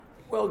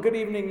Well, good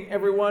evening,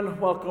 everyone.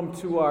 Welcome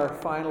to our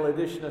final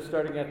edition of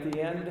Starting at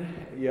the End.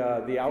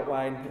 The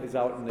outline is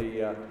out in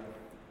the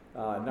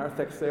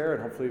narthex there,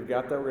 and hopefully you've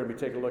got that. We're going to be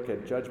taking a look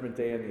at Judgment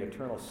Day and the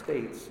eternal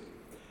states.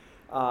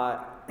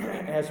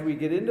 As we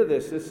get into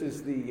this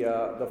is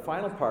the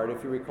final part.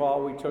 If you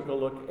recall, we took a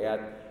look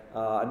at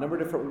a number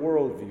of different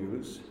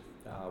worldviews.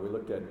 We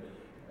looked at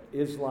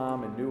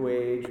Islam and New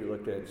Age. We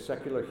looked at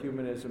secular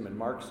humanism and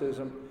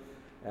Marxism.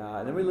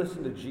 And then we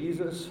listened to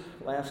Jesus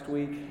last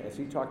week as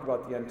he talked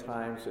about the end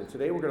times. And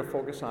today we're going to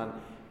focus on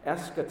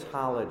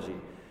eschatology.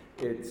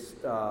 It's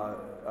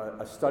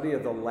a study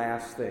of the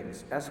last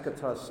things.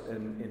 Eschatos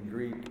in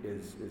Greek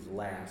is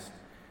last.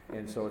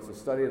 And so it's a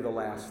study of the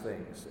last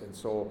things. And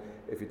so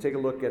if you take a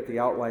look at the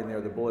outline there,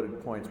 the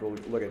bulleted points, we'll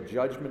look at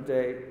Judgment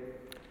Day,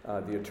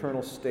 the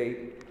eternal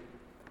state,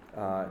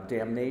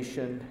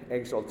 damnation,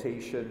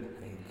 exaltation.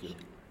 Thank you.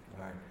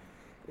 All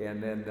right.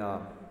 And then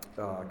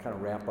kind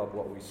of wrap up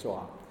what we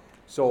saw.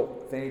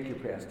 So thank you,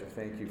 Pastor.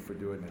 Thank you for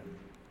doing that.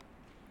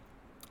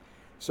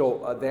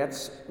 So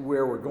that's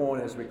where we're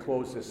going as we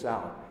close this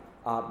out.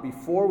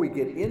 Before we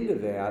get into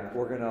that,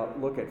 we're going to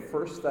look at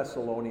 1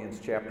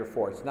 Thessalonians chapter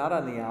 4. It's not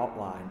on the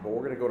outline, but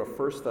we're going to go to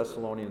 1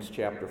 Thessalonians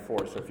chapter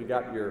 4. So if you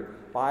got your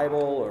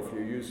Bible or if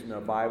you're using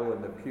a Bible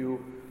in the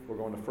pew, we're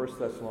going to 1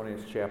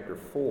 Thessalonians chapter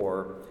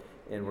 4,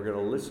 and we're going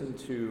to listen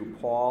to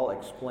Paul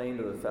explain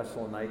to the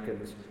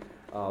Thessalonians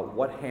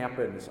what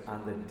happens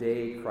on the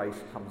day Christ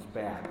comes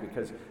back,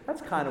 because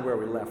that's kind of where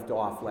we left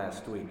off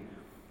last week.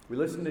 We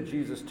listened to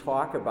Jesus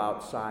talk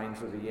about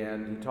signs of the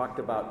end. He talked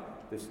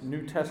about this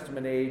New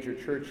Testament age or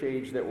church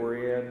age that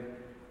we're in,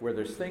 where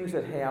there's things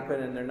that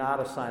happen and they're not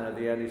a sign of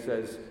the end. He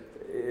says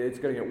it's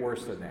going to get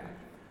worse than that.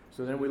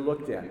 So then we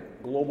looked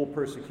at global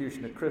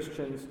persecution of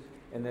Christians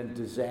and then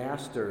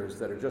disasters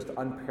that are just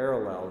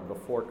unparalleled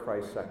before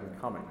Christ's second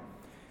coming.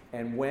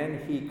 And when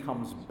he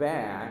comes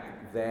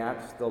back,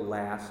 that's the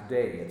last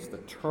day. It's the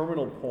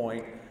terminal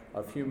point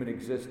of human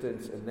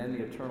existence, and then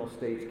the eternal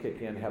states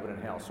kick in, heaven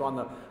and hell. So on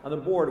the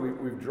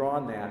board, we've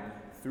drawn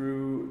that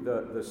through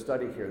the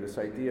study here, this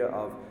idea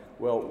of,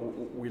 well,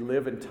 we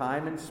live in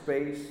time and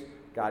space.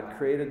 God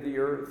created the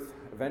earth.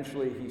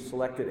 Eventually, he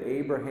selected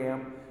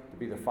Abraham to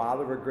be the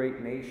father of a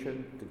great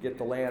nation, to get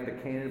the land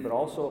of Canaan, but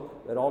also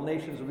that all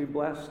nations would be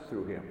blessed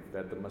through him,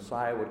 that the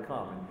Messiah would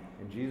come,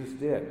 and Jesus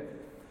did.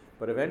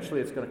 But eventually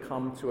it's going to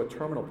come to a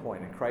terminal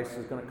point, and Christ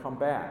is going to come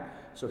back.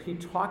 So he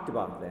talked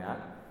about that,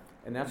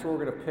 and that's where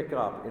we're going to pick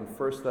up in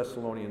 1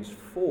 Thessalonians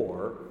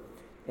 4.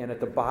 And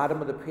at the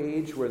bottom of the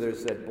page where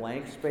there's that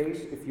blank space,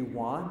 if you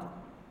want,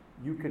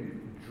 you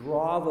can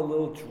draw the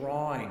little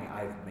drawing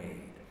I've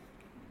made.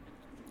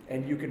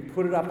 And you can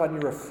put it up on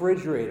your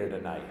refrigerator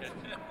tonight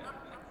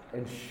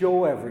and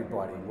show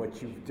everybody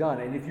what you've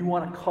done. And if you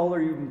want to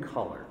color, you can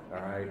color,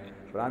 all right?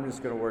 But I'm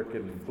just going to work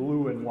in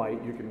blue and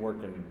white. You can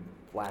work in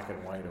black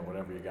and white or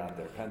whatever you got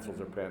there, pencils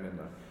or pen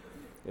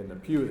in the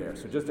pew there.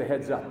 So just a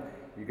heads up,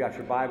 you got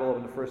your Bible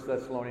open to 1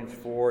 Thessalonians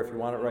 4. If you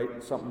want to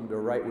write something to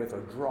write with or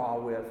draw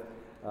with,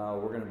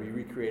 we're going to be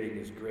recreating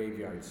this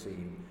graveyard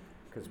scene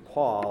because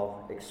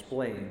Paul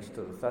explains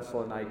to the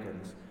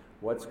Thessalonians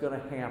what's going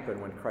to happen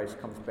when Christ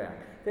comes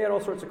back. They had all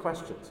sorts of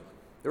questions.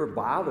 They were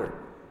bothered.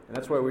 And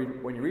that's why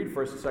when you read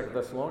 1 and 2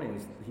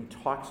 Thessalonians, he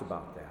talks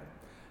about that.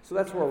 So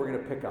that's where we're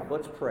going to pick up.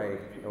 Let's pray,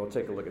 and we'll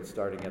take a look at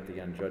starting at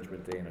the end,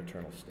 Judgment Day and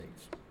eternal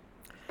states.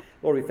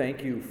 Lord, we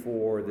thank you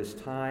for this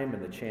time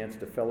and the chance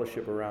to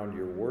fellowship around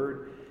your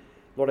word.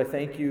 Lord, I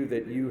thank you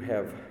that you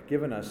have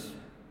given us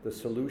the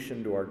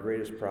solution to our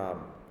greatest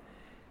problem,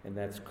 and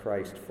that's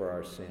Christ for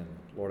our sin.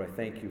 Lord, I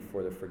thank you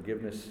for the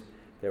forgiveness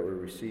that we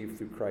receive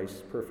through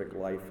Christ's perfect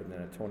life and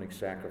then atoning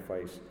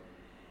sacrifice.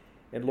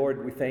 And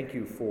Lord, we thank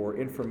you for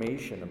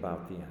information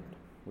about the end.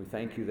 We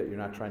thank you that you're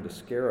not trying to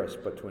scare us,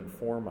 but to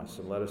inform us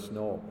and let us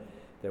know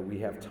that we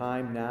have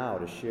time now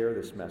to share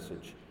this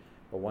message.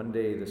 But one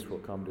day this will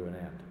come to an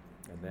end,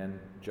 and then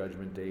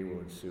Judgment Day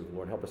will ensue.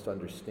 Lord, help us to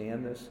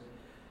understand this,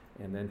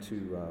 and then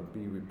to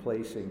be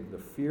replacing the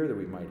fear that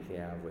we might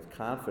have with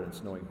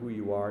confidence, knowing who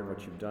you are and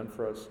what you've done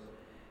for us,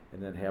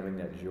 and then having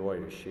that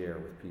joy to share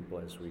with people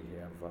as we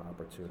have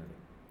opportunity.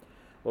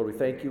 Lord, we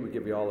thank you. We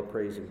give you all the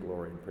praise and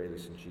glory, and pray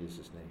this in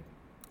Jesus' name.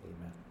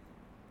 Amen.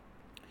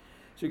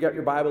 So you got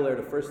your Bible there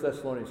to 1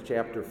 Thessalonians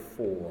chapter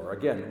 4.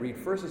 Again,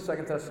 read 1 and 2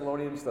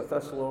 Thessalonians. The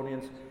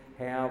Thessalonians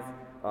have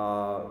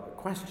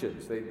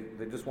questions. They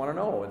just want to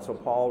know. And so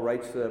Paul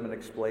writes to them and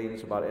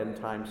explains about end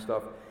time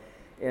stuff.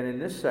 And in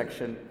this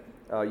section,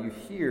 you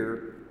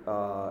hear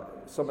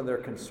some of their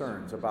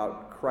concerns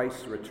about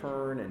Christ's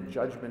return and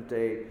Judgment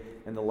Day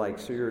and the like.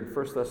 So you're in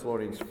 1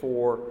 Thessalonians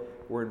 4.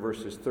 We're in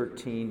verses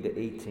 13 to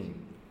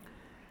 18.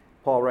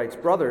 Paul writes,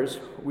 "Brothers,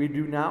 we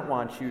do not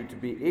want you to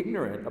be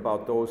ignorant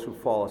about those who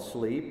fall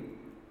asleep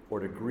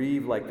or to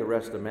grieve like the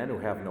rest of men who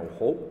have no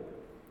hope.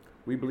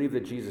 We believe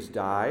that Jesus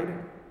died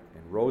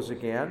and rose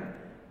again,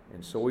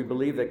 and so we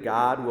believe that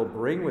God will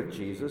bring with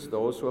Jesus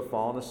those who have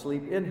fallen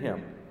asleep in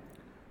him.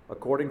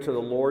 According to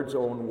the Lord's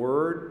own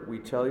word, we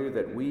tell you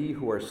that we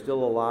who are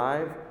still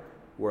alive,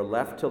 who are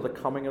left till the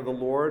coming of the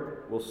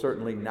Lord, will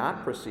certainly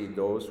not precede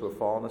those who have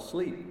fallen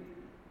asleep.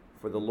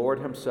 For the Lord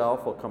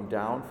himself will come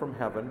down from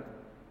heaven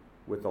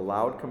with a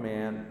loud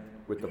command,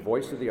 with the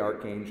voice of the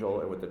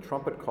archangel, and with the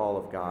trumpet call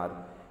of God,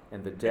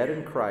 and the dead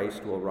in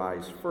Christ will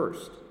rise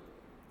first.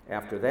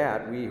 After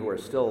that, we who are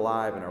still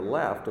alive and are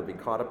left will be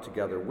caught up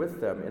together with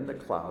them in the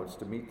clouds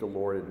to meet the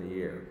Lord in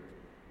the air,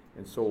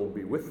 and so will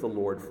be with the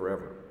Lord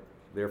forever.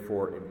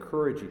 Therefore,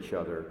 encourage each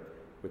other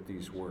with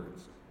these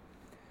words.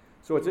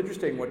 So it's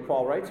interesting what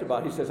Paul writes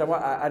about. He says,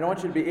 I don't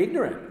want you to be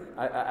ignorant.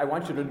 I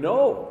want you to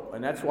know.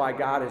 And that's why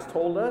God has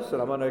told us,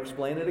 and I'm going to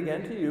explain it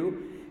again to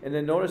you. And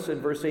then notice in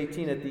verse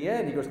 18 at the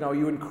end, he goes, now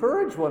you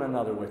encourage one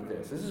another with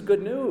this. This is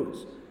good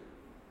news.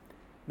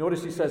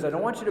 Notice he says, I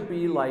don't want you to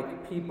be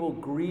like people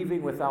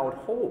grieving without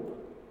hope.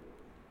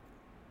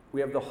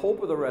 We have the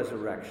hope of the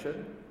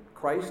resurrection.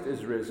 Christ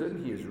is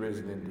risen. He is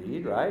risen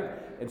indeed, right?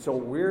 And so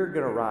we're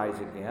going to rise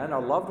again.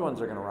 Our loved ones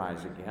are going to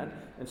rise again.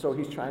 And so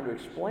he's trying to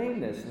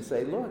explain this and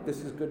say, look,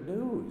 this is good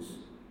news.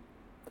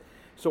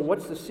 So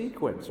what's the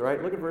sequence,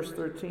 right? Look at verse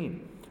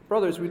 13.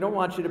 Brothers, we don't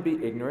want you to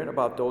be ignorant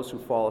about those who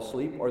fall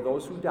asleep or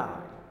those who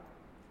die.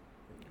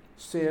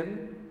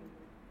 Sin,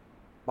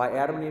 by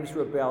Adam and Eve's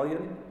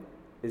rebellion,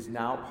 is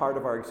now part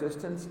of our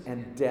existence,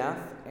 and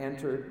death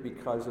entered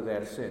because of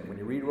that sin. When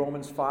you read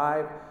Romans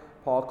 5,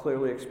 Paul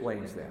clearly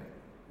explains that.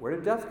 Where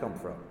did death come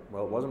from?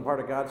 Well, it wasn't part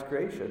of God's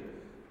creation,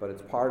 but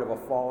it's part of a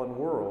fallen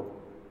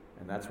world,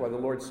 and that's why the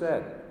Lord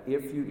said,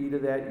 if you eat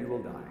of that, you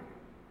will die.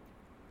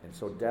 And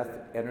so death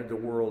entered the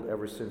world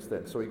ever since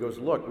then. So he goes,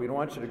 look, we don't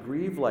want you to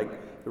grieve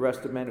like the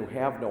rest of men who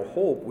have no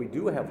hope. We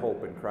do have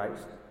hope in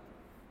Christ,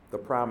 the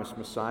promised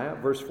Messiah.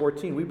 Verse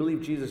 14, we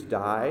believe Jesus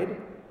died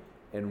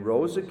and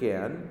rose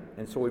again,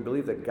 and so we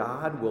believe that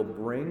God will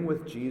bring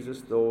with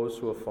Jesus those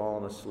who have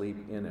fallen asleep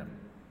in him.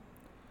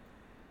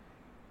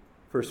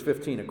 Verse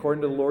 15,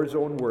 according to the Lord's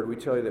own word, we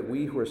tell you that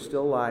we who are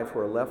still alive, who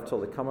are left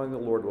till the coming of the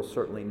Lord, will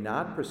certainly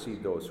not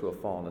precede those who have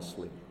fallen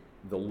asleep.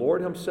 The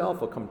Lord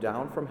himself will come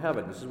down from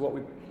heaven. This is what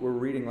we were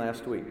reading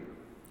last week.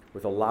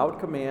 With a loud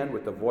command,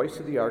 with the voice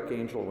of the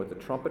archangel, and with the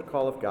trumpet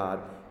call of God,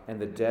 and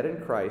the dead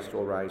in Christ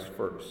will rise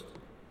first.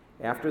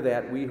 After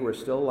that, we who are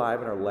still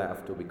alive and are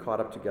left will be caught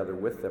up together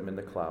with them in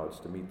the clouds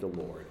to meet the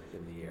Lord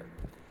in the air.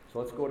 So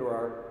let's go to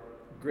our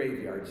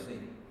graveyard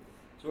scene.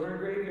 So in our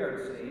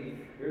graveyard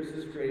scene, here's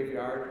this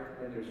graveyard,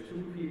 and there's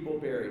two people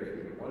buried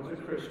here. One's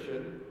a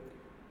Christian.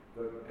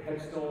 The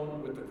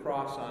headstone with the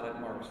cross on it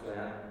marks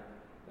that.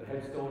 The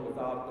headstone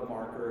without the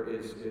marker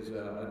is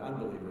an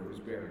unbeliever who's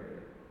buried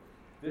there.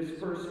 This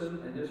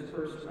person and this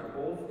person are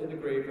both in the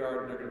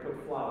graveyard, and they're going to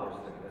put flowers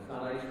there. That's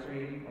not ice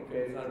cream,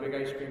 okay? It's not a big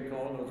ice cream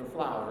cone. Those are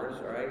flowers,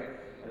 all right?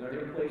 And they're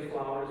going to place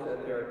flowers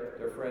at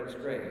their friend's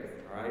grave,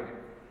 all right?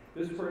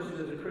 This person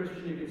is a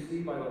Christian, you can see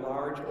by the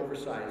large,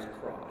 oversized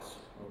cross,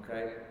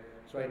 okay?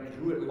 So I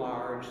drew it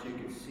large so you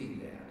can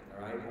see that,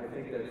 all right? I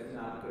think that's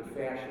not good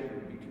fashion. It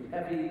would be too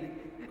heavy,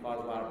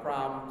 cause a lot of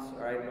problems,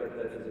 all right? But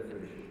that's a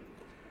different issue.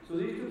 So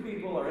these two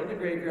people are in the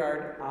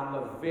graveyard on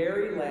the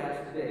very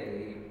last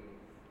day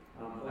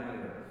on planet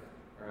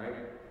Earth, all right?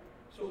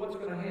 So what's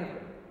going to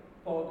happen?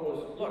 Paul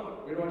goes,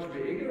 look, we don't want you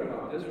to be ignorant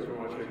about this. We don't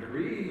want you to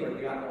grieve like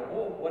you got no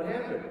hope. What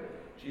happened?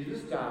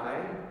 Jesus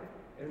died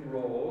and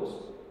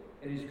rose,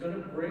 and he's going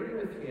to bring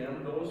with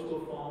him those who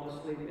have fallen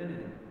asleep in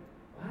him.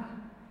 What?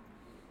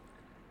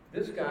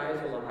 This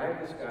guy's alive,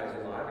 this guy's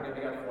alive. Again,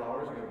 we got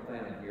flowers, we're going to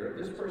plant it here.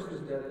 This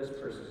person's dead, this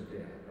person's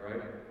dead, all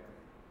right?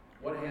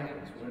 What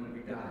happens when we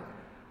die?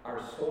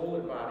 Our soul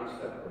and body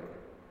separate.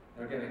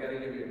 Now again, I got to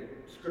give you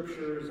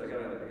scriptures. I got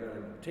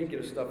to take you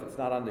to stuff that's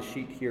not on the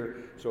sheet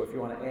here. So if you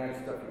want to add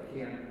stuff,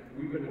 you can.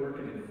 We've been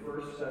working in 1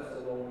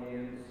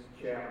 Thessalonians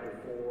chapter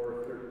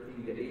 4,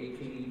 13 to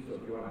 18. So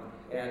if you want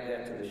to add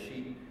that to the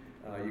sheet,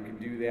 you can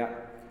do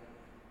that.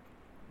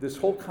 This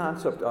whole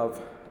concept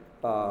of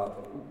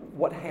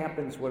what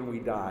happens when we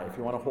die. If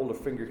you want to hold a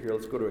finger here,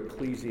 let's go to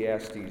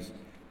Ecclesiastes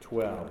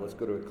 12. Let's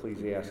go to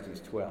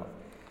Ecclesiastes 12.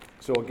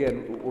 So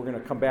again, we're going to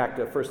come back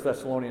to 1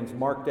 Thessalonians.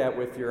 Mark that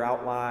with your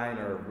outline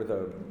or with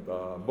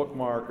a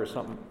bookmark or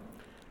something.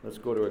 Let's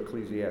go to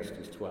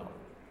Ecclesiastes 12.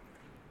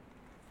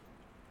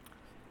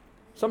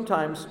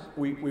 Sometimes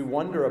we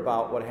wonder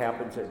about what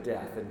happens at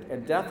death.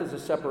 And death is a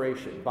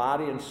separation.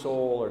 Body and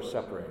soul are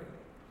separated.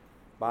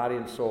 Body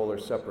and soul are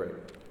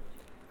separated.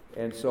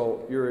 And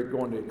so you're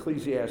going to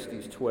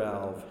Ecclesiastes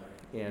 12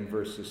 and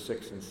verses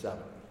 6 and 7.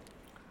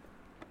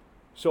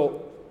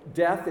 So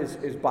death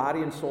is body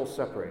and soul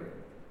separated.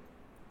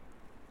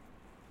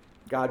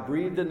 God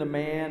breathed into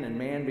man, and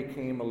man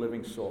became a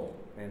living soul.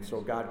 And so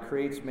God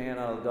creates man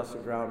out of the dust of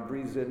the ground,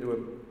 breathes into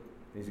him,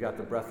 and he's got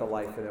the breath of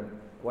life in him.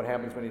 What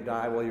happens when you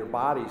die? Well, your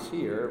body's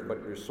here,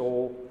 but your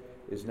soul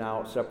is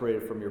now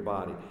separated from your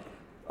body.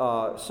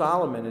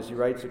 Solomon, as he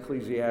writes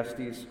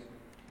Ecclesiastes,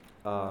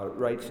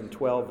 writes in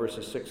 12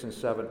 verses 6 and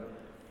 7,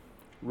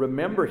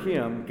 remember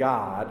him,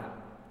 God,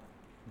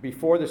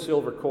 before the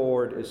silver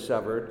cord is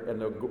severed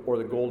or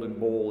the golden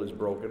bowl is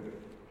broken,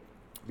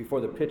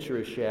 before the pitcher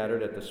is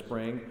shattered at the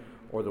spring,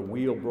 or the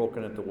wheel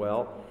broken at the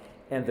well,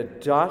 and the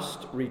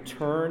dust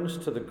returns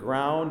to the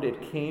ground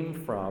it came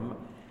from,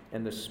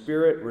 and the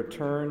spirit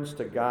returns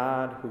to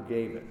God who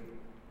gave it.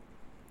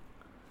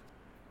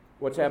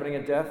 What's happening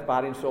in death?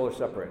 Body and soul are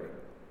separated.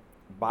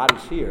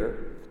 Body's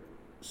here.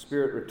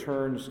 Spirit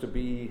returns to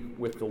be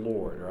with the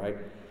Lord, right?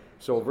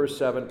 So verse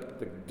 7,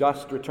 the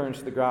dust returns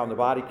to the ground. The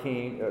body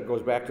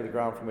goes back to the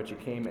ground from which it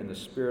came, and the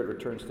spirit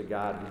returns to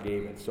God who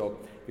gave it. So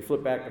if you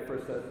flip back to 1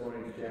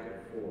 Thessalonians chapter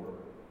 4.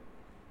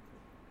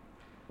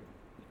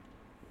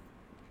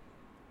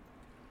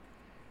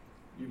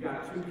 You've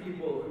got two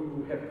people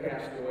who have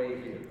passed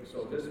away here.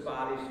 So this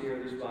body's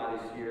here, this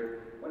body's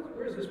here.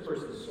 Where's this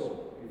person's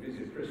soul? If he's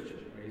a Christian,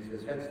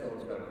 his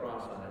headstone's got a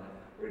cross on it.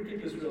 We're going to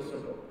keep this real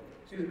simple.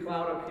 See the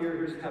cloud up here?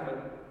 Here's heaven.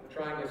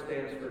 Triangle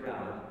stands for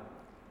God.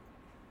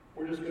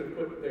 We're just going to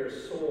put their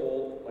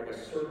soul like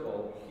a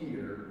circle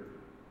here,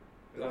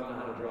 because I don't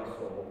know how to draw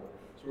soul.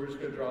 So we're just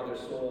going to draw their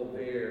soul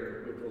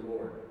there with the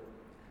Lord.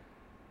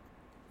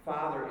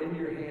 Father, into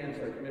your hands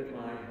I commit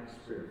my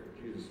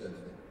spirit. Jesus says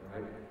that,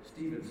 right?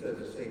 Stephen says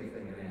the same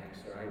thing in Acts,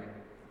 right?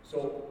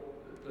 So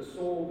the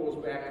soul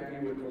goes back to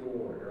be with the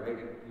Lord,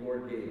 right? The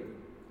Lord gave it.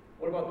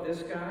 What about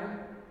this guy?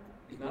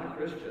 He's not a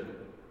Christian.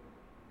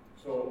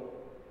 So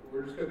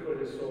we're just going to put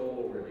his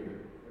soul over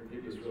here. We're going to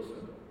keep this real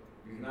simple.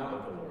 He's not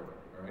with the Lord,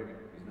 all right?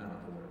 He's not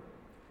with the Lord.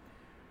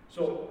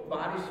 So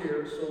body's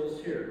here,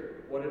 soul's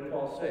here. What did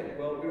Paul say?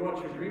 Well, we want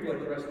you to grieve like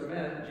the rest of the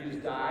men.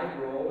 Jesus died,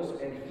 rose,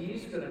 and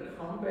he's going to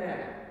come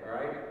back, all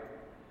right?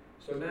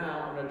 So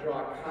now I'm going to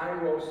draw a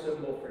Kairos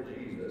symbol for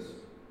Jesus.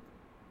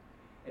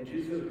 And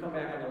Jesus is going to come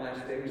back on the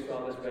last day. We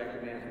saw this back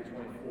in Matthew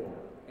 24.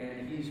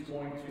 And he's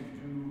going to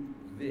do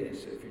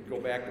this. If you go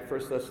back to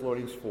 1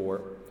 Thessalonians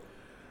 4,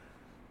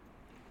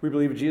 we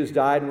believe Jesus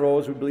died and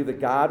rose. We believe that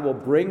God will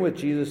bring with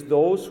Jesus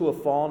those who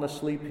have fallen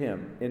asleep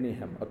in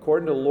him.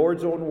 According to the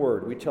Lord's own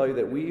word, we tell you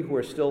that we who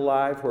are still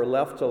alive, who are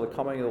left till the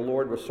coming of the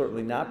Lord, will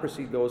certainly not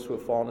precede those who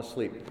have fallen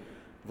asleep.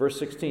 Verse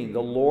 16,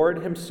 the Lord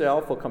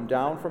himself will come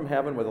down from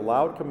heaven with a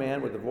loud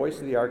command, with the voice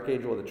of the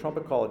archangel, with the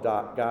trumpet call of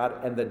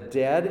God, and the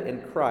dead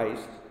in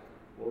Christ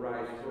will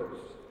rise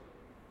first.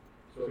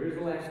 So here's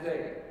the last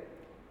day.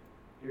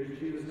 Here's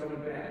Jesus coming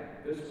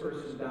back. This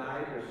person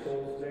died, their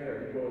soul's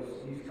there.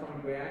 He's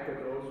coming back with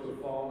those who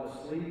have fallen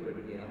asleep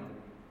in him.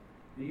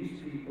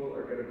 These people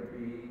are going to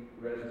be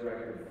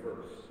resurrected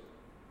first.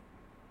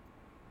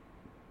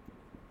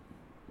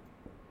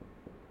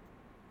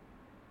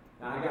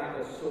 Now I got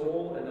the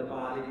soul and the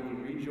body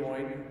being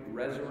rejoined,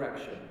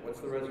 resurrection.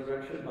 What's the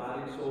resurrection?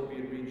 Body and soul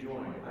being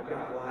rejoined. I've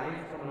got lines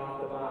coming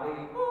off the body.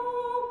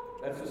 Oh,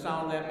 that's the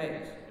sound that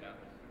makes.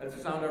 That's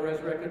the sound our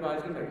resurrected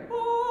body's going to make.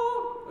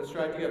 Oh, let's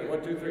try it together.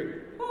 1, 2, 3.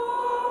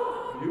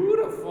 Oh,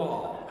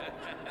 beautiful.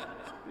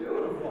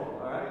 Beautiful,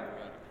 all right?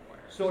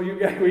 So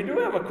we do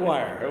have a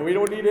choir, and we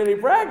don't need any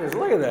practice.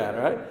 Look at that,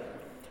 all right?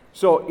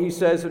 So he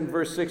says in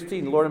verse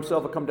 16, the Lord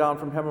himself will come down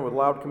from heaven with a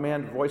loud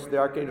command, the voice of the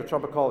archangel,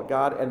 trumpet call of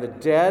God, and the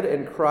dead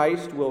in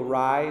Christ will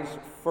rise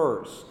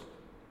first.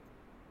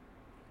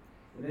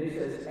 And then he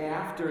says,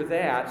 after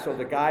that, so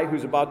the guy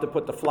who's about to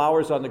put the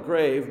flowers on the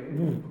grave,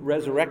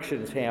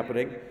 resurrection's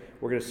happening.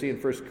 We're going to see in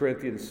 1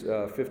 Corinthians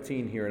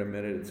 15 here in a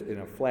minute. It's in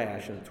a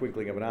flash, in the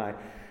twinkling of an eye.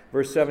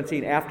 Verse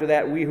 17, after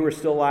that, we who are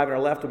still alive and are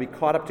left will be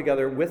caught up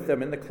together with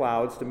them in the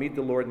clouds to meet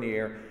the Lord in the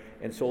air,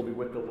 and so will be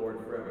with the Lord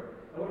forever.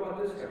 Now what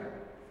about this guy?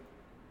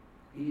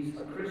 He's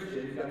a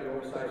Christian. He's got the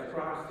oversized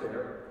cross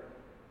there.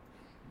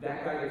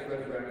 That guy gets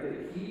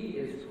resurrected. He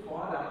is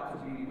caught up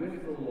to be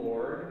with the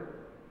Lord.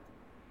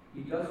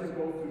 He doesn't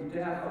go through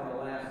death on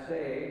the last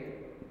day,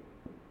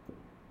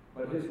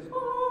 but his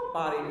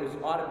body is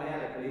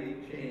automatically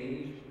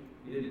changed.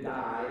 He didn't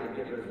die and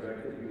get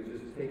resurrected. He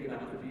was just taken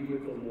up to be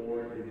with the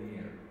Lord in the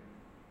air.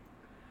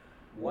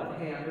 What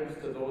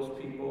happens to those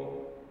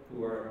people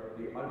who are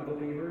the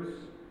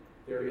unbelievers?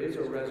 There is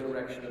a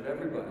resurrection of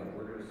everybody.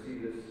 We're going to see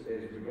this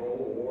as we go,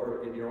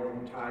 or in your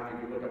own time,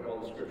 you can look up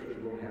all the scriptures.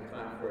 We won't have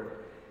time for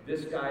it.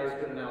 This guy is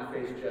going to now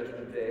face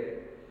Judgment Day.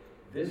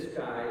 This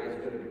guy is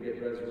going to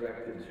get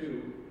resurrected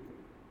too.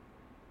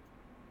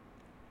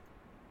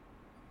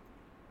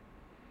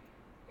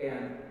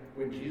 And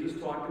when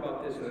Jesus talked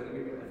about this, and I think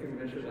we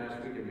mentioned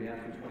last week in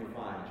Matthew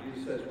 25,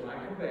 Jesus says, when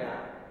I come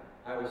back,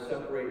 I will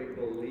separate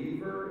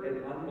believer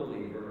and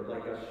unbeliever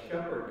like a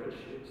shepherd could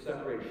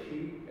separate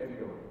sheep and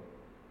goat.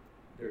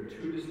 There are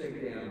two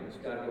distinct animals.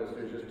 God goes,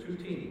 there's just two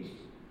teams.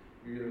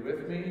 You're either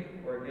with me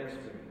or against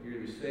me.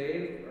 You're either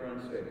saved or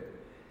unsaved.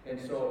 And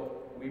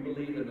so we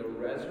believe in the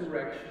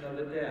resurrection of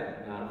the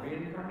dead, not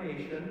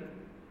reincarnation.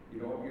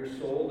 Your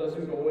soul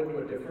doesn't go into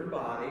a different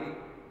body.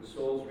 The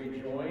soul's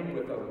rejoined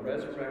with a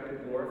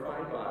resurrected,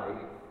 glorified body.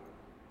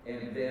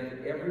 And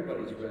then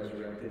everybody's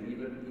resurrected,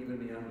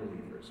 even the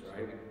unbelievers,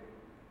 right?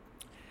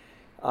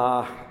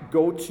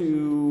 Go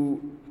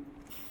to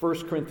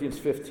 1 Corinthians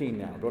 15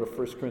 now. Go to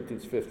 1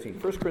 Corinthians 15.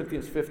 1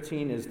 Corinthians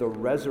 15 is the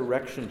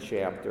resurrection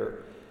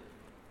chapter.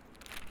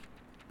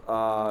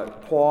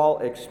 Paul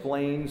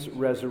explains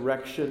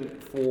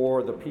resurrection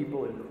for the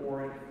people in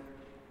Corinth.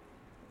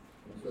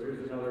 And so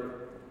here's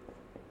another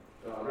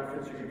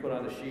reference you can put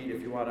on the sheet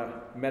if you want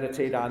to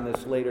meditate on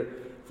this later.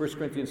 1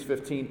 Corinthians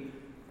 15.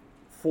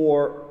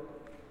 For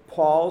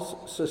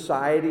Paul's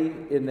society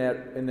in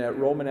that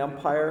Roman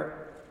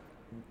Empire,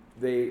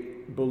 They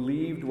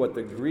believed what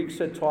the Greeks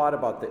had taught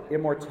about the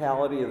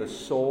immortality of the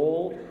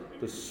soul.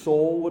 The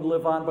soul would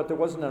live on, but there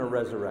wasn't a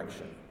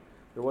resurrection.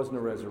 There wasn't a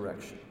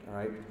resurrection, all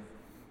right?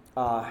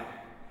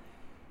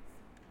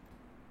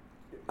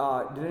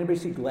 Did anybody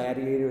see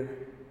Gladiator?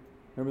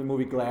 Remember the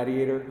movie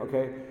Gladiator?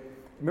 Okay.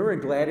 Remember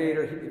in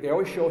Gladiator, they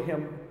always show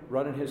him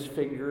running his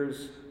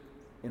fingers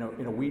in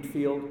a wheat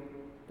field.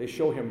 They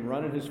show him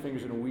running his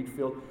fingers in a wheat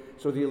field.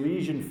 So the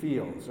Elysian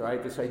Fields, all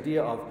right? This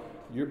idea of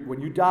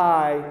when you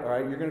die, all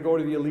right, you're going to go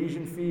to the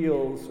Elysian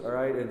Fields, all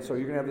right? And so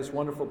you're going to have this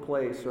wonderful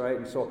place, all right?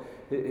 And so,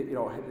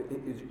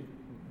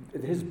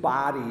 his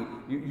body,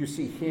 you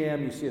see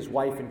him, you see his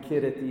wife and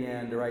kid at the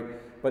end, all right?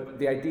 But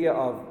the idea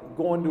of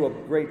going to a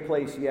great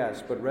place,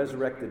 yes, but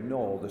resurrected,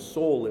 no. The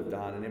soul lived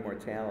on in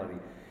immortality.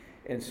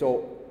 And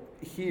so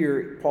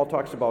here, Paul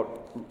talks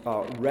about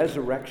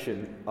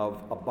resurrection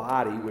of a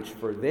body, which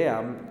for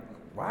them,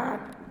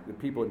 the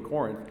people in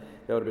Corinth,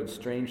 that would have been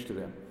strange to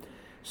them.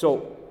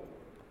 So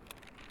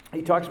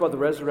he talks about the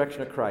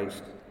resurrection of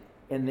Christ,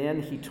 and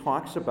then he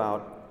talks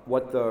about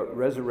what the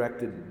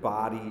resurrected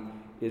body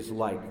is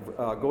like.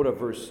 Go to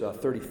verse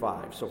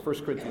 35. So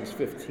 1 Corinthians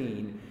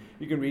 15,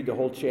 you can read the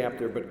whole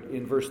chapter, but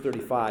in verse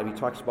 35, he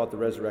talks about the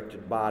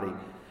resurrected body.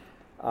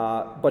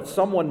 But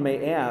someone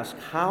may ask,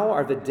 how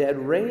are the dead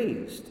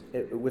raised?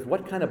 With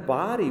what kind of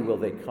body will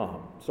they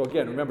come? So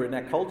again, remember in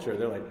that culture,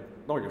 they're like,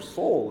 no, your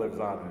soul lives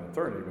on in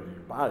eternity, but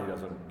your body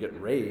doesn't get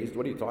raised.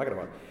 What are you talking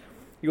about?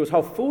 He goes,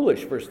 how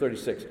foolish, verse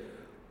 36.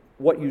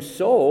 What you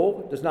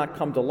sow does not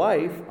come to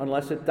life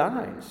unless it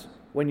dies.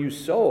 When you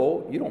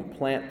sow, you don't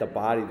plant the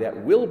body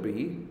that will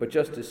be, but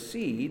just a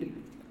seed,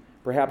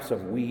 perhaps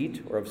of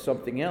wheat or of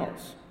something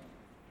else.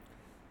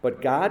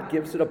 But God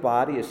gives it a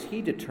body as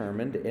he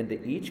determined, and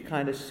to each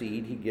kind of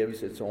seed he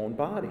gives its own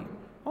body.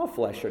 All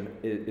flesh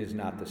is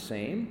not the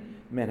same.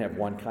 Men have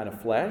one kind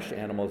of flesh,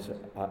 animals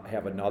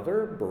have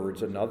another,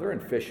 birds another,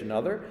 and fish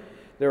another.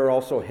 There are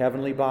also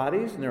heavenly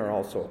bodies, and there are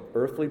also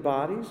earthly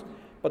bodies.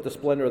 But the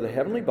splendor of the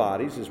heavenly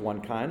bodies is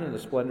one kind, and the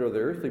splendor of the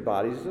earthly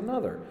bodies is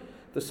another.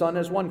 The sun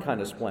has one kind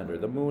of splendor,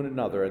 the moon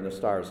another, and the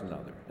stars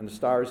another. And the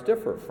stars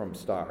differ from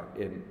star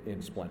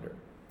in splendor.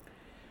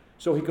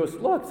 So he goes,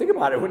 look, think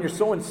about it. When you're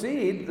sowing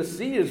seed, the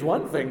seed is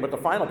one thing, but the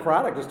final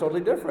product is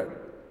totally different.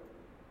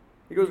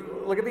 He goes,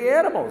 look at the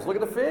animals, look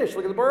at the fish,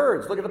 look at the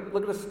birds, look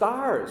at the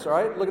stars, all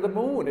right? Look at the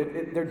moon.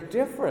 They're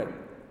different.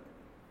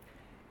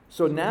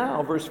 So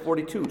now, verse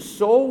 42,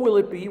 so will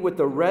it be with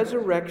the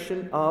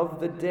resurrection of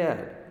the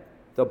dead.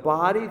 The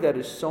body that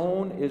is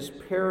sown is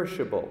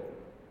perishable.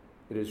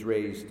 It is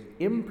raised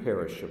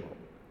imperishable.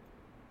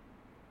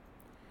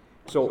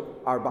 So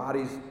our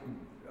bodies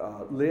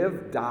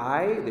live,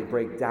 die, they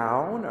break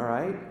down, all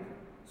right?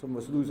 Some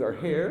of us lose our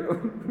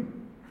hair.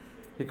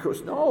 He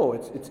goes, no,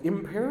 it's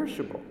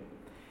imperishable.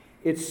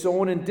 It's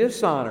sown in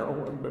dishonor.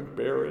 Oh, I'm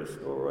embarrassed.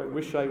 Oh, I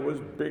wish I was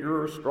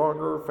bigger,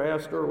 stronger,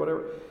 faster,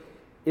 whatever.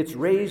 It's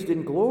raised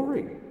in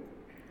glory.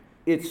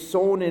 It's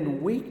sown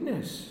in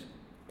weakness.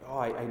 Oh,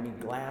 I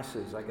need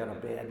glasses. I got a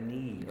bad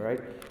knee,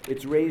 right?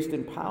 It's raised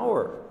in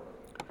power.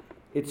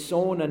 It's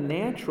sown a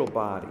natural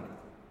body.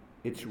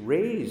 It's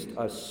raised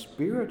a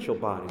spiritual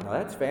body. Now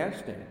that's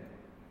fascinating.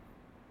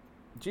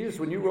 Jesus,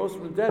 when you rose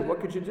from the dead, what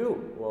could you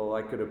do? Well,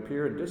 I could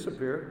appear and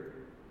disappear.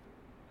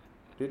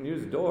 Didn't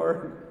use the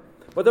door.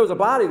 But there was a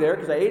body there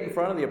because I ate in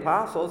front of the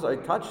apostles. I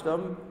touched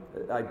them.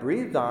 I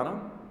breathed on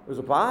them. It was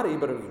a body,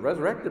 but it was a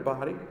resurrected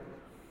body.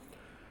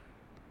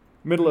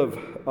 Middle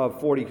of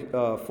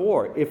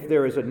 44. If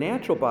there is a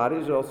natural body,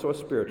 there is also a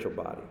spiritual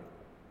body.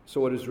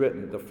 So it is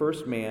written, the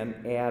first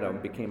man, Adam,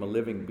 became a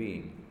living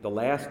being. The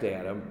last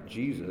Adam,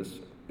 Jesus,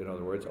 in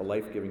other words, a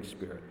life-giving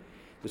spirit.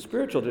 The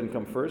spiritual didn't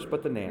come first,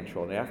 but the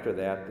natural, and after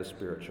that, the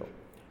spiritual.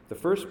 The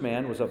first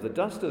man was of the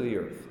dust of the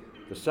earth,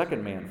 the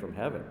second man from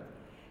heaven.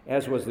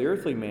 As was the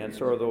earthly man,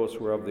 so are those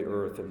who are of the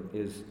earth, and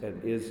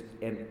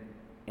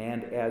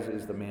as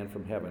is the man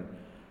from heaven,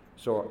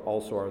 so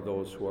also are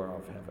those who are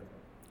of heaven.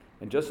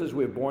 And just as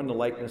we have borne the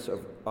likeness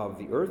of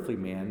the earthly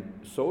man,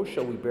 so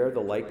shall we bear the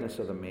likeness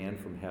of the man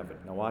from heaven.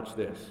 Now watch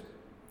this.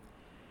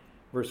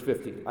 Verse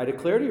 50. I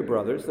declare to you,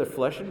 brothers, that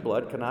flesh and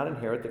blood cannot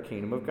inherit the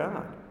kingdom of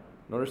God.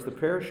 Notice the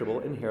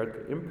perishable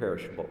inherit the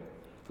imperishable.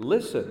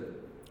 Listen,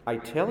 I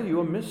tell you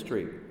a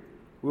mystery.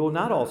 We will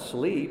not all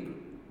sleep.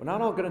 We're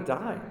not all going to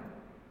die.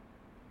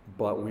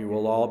 But we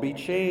will all be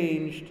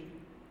changed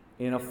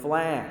in a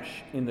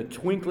flash, in the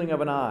twinkling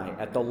of an eye,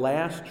 at the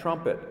last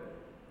trumpet.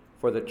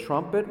 For the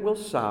trumpet will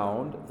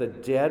sound, the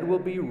dead will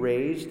be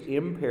raised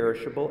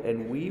imperishable,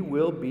 and we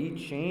will be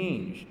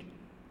changed.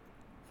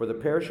 For the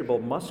perishable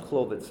must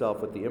clothe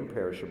itself with the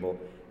imperishable,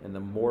 and the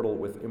mortal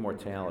with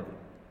immortality.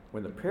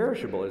 When the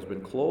perishable has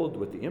been clothed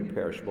with the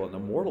imperishable, and the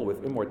mortal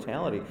with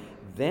immortality,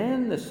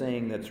 then the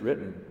saying that's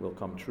written will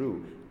come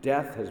true.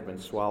 Death has been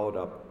swallowed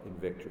up in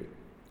victory.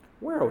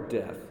 Where, O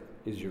death,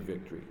 is your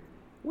victory?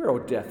 Where, O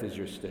death, is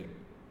your sting?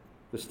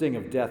 The sting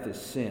of death is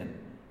sin,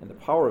 and the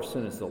power of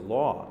sin is the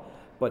law.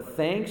 But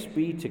thanks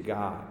be to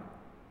God,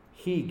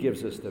 he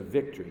gives us the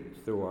victory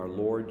through our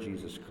Lord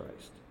Jesus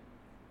Christ.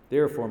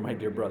 Therefore, my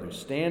dear brothers,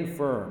 stand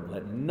firm,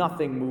 let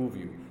nothing move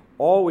you.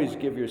 Always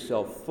give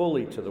yourself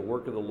fully to the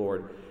work of the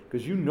Lord,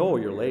 because you know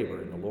your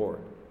labor in the Lord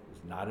is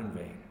not in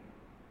vain.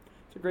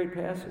 It's a great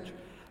passage.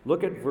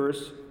 Look at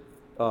verse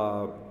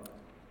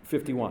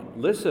 51.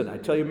 Listen, I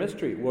tell you a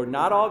mystery. We're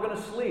not all going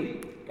to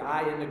sleep.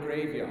 Guy in the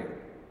graveyard.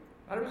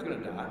 Not everyone's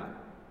going to die.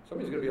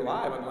 Somebody's going to be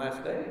alive on the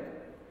last day.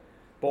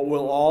 But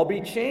we'll all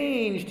be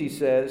changed, he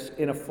says,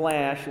 in a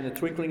flash, in the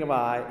twinkling of an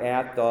eye,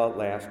 at the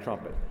last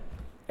trumpet.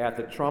 At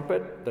the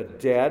trumpet, the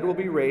dead will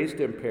be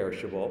raised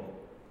imperishable,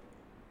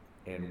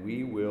 and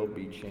we will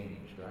be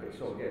changed. Right?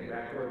 So again,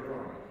 back to our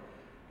drawing.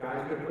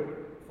 God's going to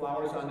put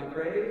flowers on the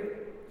grave.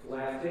 It's the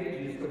last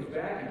day. Jesus comes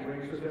back. He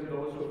brings with him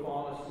those who have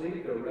fallen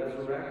asleep. They're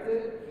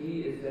resurrected.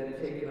 He is then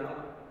taken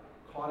up,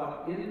 caught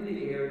up in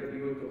the air to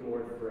be with the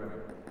Lord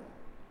forever.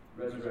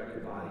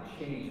 Resurrected body,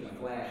 changed in a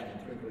flash, in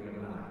the twinkling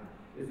of an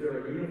eye. Is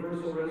there a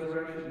universal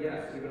resurrection?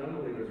 Yes, even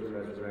unbelievers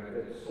are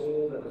resurrected. The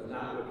soul that was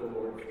not with the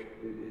Lord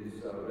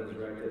is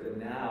resurrected, and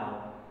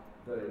now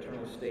the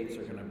eternal states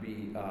are going to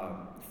be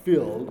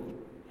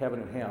filled, heaven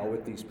and hell,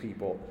 with these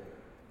people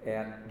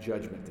at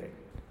Judgment Day.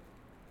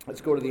 Let's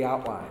go to the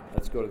outline.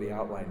 Let's go to the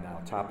outline now,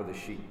 top of the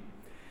sheet.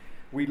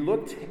 We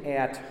looked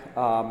at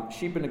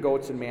sheep and the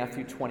goats in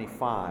Matthew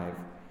 25.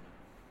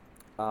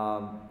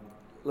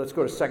 Let's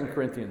go to 2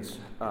 Corinthians,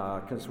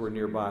 since we're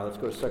nearby. Let's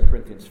go to 2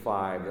 Corinthians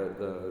 5,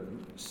 the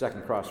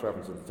second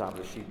cross-reference at the top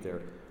of the sheet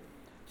there.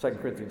 2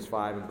 Corinthians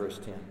 5 and verse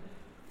 10.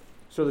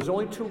 So there's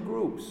only two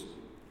groups.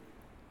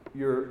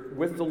 You're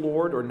with the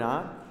Lord or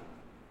not.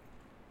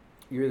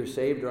 You're either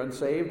saved or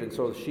unsaved, and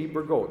so the sheep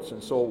or goats.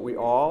 And so we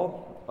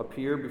all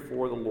appear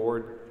before the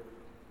Lord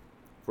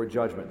for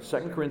judgment.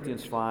 2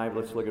 Corinthians 5,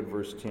 let's look at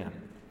verse 10.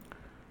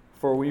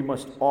 For we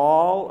must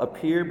all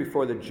appear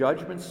before the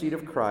judgment seat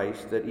of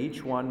Christ, that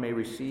each one may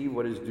receive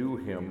what is due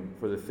him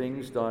for the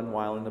things done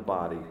while in the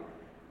body,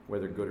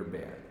 whether good or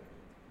bad.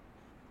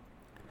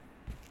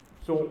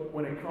 So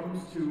when it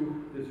comes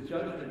to this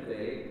judgment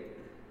day,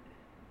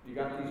 you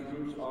got these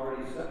groups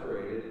already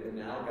separated, and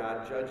now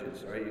God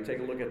judges. All right, you take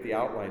a look at the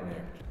outline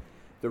there.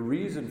 The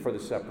reason for the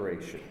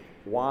separation.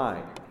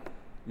 Why?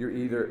 You're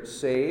either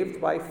saved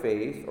by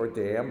faith or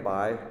damned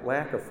by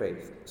lack of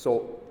faith.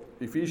 So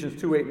Ephesians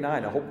 2, 8,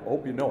 9, I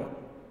hope you know it.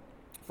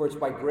 For it's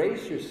by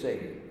grace you're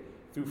saved,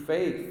 through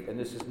faith, and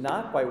this is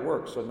not by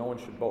works, so no one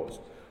should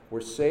boast.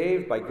 We're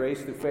saved by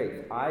grace through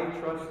faith. I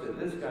trusted,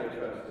 this guy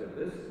trusted,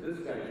 this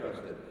guy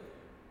trusted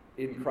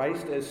in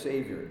Christ as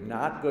Savior,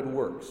 not good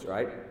works,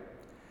 right?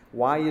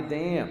 Why you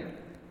damned?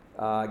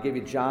 I gave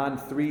you John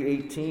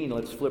 3:18.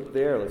 Let's flip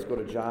there. Let's go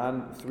to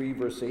John 3,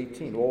 verse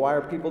 18. Well, why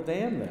are people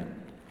damned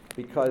then?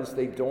 Because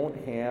they don't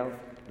have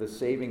the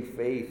saving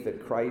faith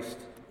that Christ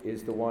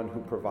is the one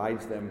who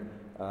provides them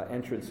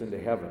entrance into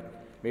heaven.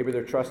 Maybe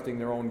they're trusting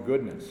their own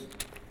goodness.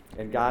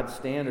 And God's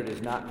standard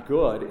is not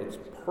good, it's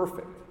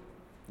perfect.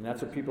 And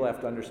that's what people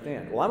have to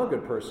understand. Well, I'm a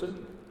good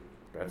person.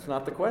 That's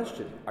not the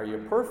question. Are you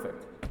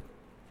perfect?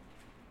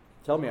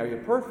 Tell me, are you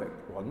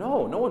perfect? Well,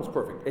 no one's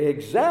perfect.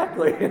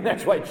 Exactly. And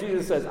that's why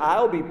Jesus says,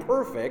 I'll be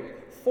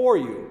perfect for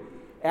you.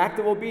 Act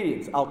of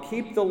obedience. I'll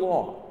keep the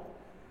law.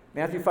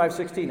 Matthew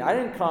 5:16. I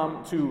didn't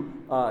come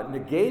to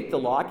negate the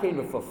law. I came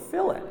to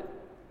fulfill it.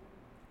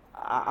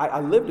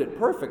 I lived it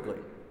perfectly.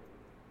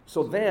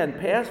 So then,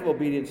 passive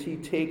obedience, he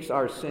takes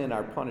our sin,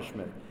 our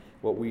punishment,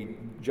 what we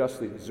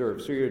justly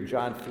deserve. So you're in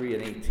John 3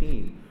 and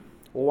 18.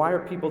 Well, why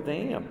are people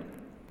damned?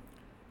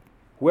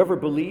 Whoever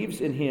believes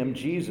in him,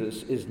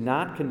 Jesus, is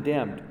not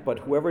condemned, but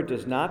whoever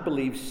does not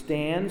believe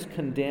stands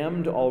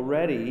condemned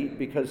already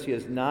because he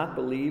has not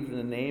believed in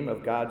the name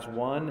of God's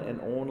one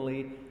and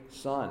only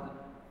Son.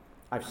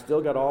 I've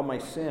still got all my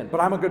sin, but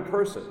I'm a good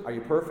person. Are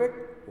you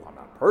perfect? Well, I'm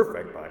not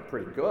perfect, but I'm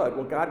pretty good.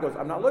 Well, God goes,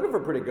 I'm not looking for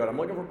pretty good, I'm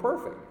looking for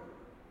perfect.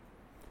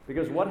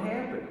 Because what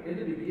happened? In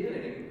the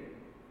beginning,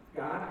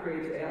 God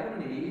creates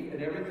Adam and Eve,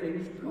 and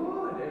everything's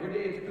good. Every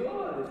day it's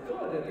good. It's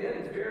good. At the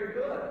end, it's very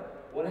good.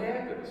 What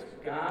happens?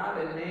 God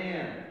and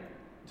man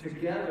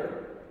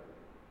together.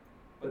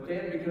 But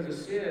then because of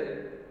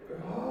sin,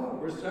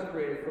 we're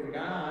separated from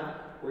God.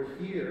 We're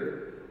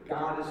here.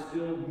 God is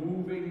still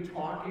moving,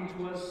 talking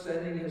to us,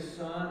 sending his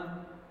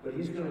Son. But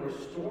he's going to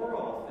restore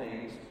all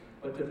things.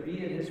 But to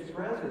be in his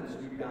presence,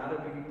 you've got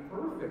to be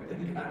perfect.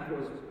 And God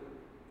goes,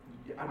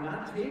 I'm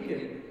not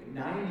taking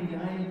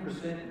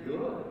 99%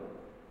 good.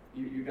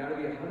 You got to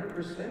be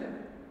 100%.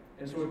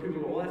 And so when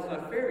people go, well, that's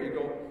not fair, you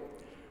go,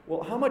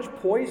 well, how much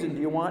poison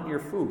do you want in your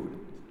food?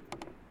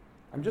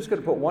 I'm just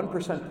going to put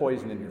 1%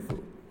 poison in your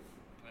food.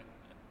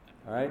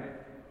 All right?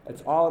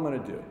 That's all I'm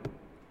going to do.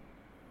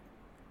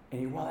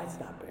 And you, well, that's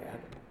not bad.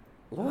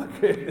 Look,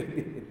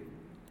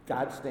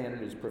 God's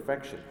standard is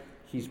perfection.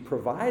 He's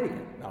providing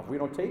it. Now, if we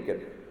don't take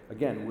it,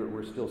 again,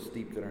 we're still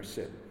steeped in our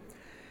sin.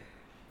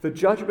 The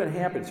judgment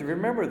happens. If you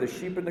remember the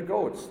sheep and the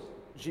goats,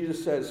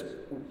 Jesus says,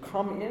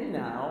 come in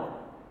now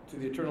to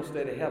the eternal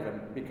state of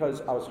heaven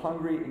because I was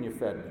hungry and you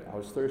fed me. I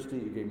was thirsty,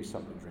 you gave me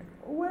something to drink.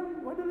 Well,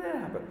 when did that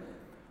happen?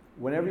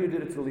 Whenever you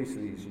did it to the least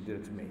of these, you did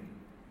it to me.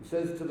 He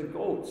says to the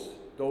goats,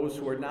 those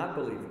who are not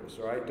believers,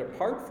 all right,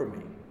 depart from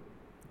me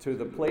to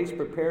the place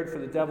prepared for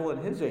the devil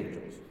and his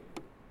angels.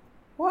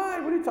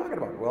 Why? What are you talking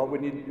about? Well,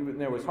 when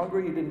there was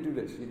hungry, you didn't do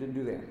this, you didn't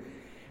do that.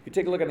 If you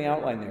take a look at the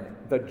outline there,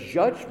 the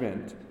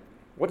judgment,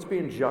 what's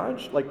being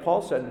judged, like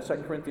Paul said in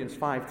 2 Corinthians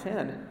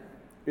 5:10,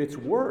 it's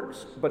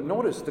works. But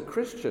notice the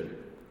Christian,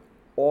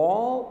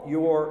 all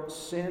your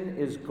sin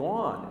is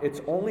gone.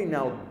 It's only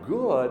now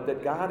good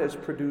that God has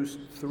produced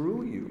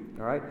through you.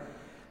 All right?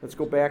 Let's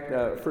go back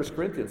to 1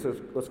 Corinthians.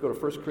 Let's go to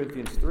 1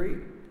 Corinthians 3.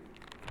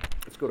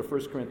 Let's go to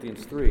 1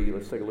 Corinthians 3.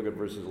 Let's take a look at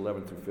verses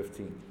 11 through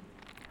 15.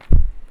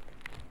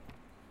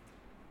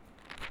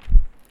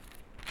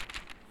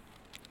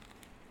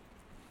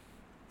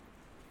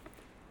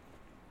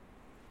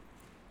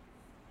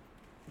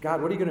 God,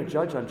 what are you going to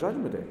judge on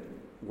Judgment Day?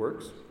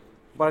 Works.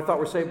 But I thought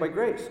we're saved by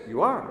grace.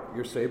 You are.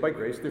 You're saved by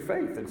grace through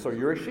faith. And so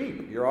you're a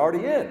sheep. You're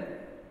already in.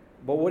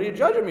 But what are you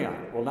judging me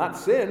on? Well, not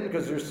sin,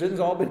 because your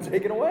sin's all been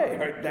taken away.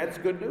 Right? That's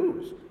good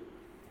news.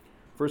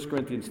 1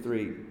 Corinthians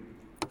 3,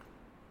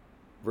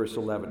 verse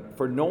 11.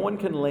 For no one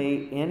can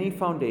lay any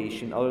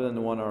foundation other than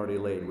the one already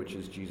laid, which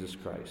is Jesus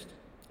Christ.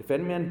 If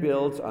any man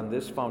builds on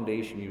this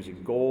foundation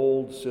using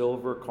gold,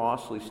 silver,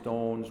 costly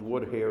stones,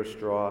 wood, hair,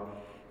 straw,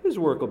 his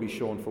work will be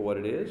shown for what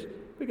it is,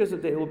 because the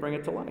day will bring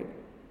it to light.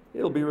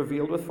 It will be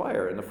revealed with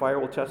fire, and the fire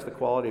will test the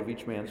quality of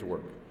each man's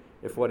work.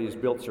 If what he has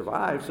built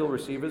survives, he'll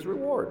receive his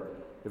reward.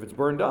 If it's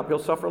burned up, he'll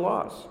suffer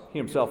loss. He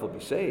himself will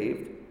be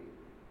saved,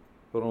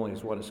 but only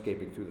as one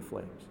escaping through the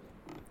flames.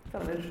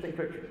 Kind of an interesting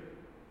picture.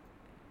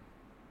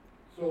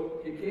 So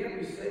you can't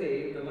be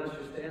saved unless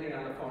you're standing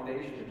on the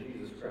foundation of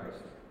Jesus Christ.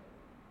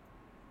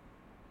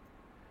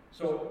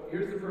 So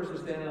here's the person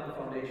standing on the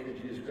foundation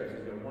of Jesus Christ.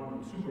 He's got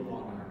one super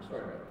long arm.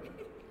 Sorry about that.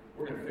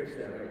 We're going to fix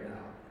that right now.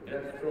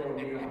 That's throwing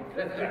me off.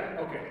 That's that.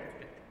 Okay.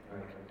 All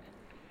right.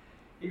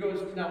 He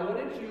goes, now what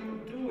did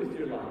you do with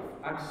your life?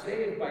 I'm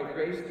saved by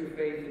grace through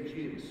faith in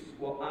Jesus.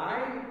 Well,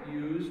 I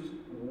used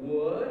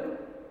wood,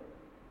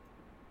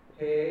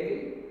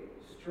 hay,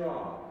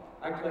 straw.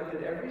 I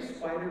collected every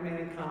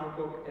Spider-Man comic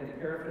book and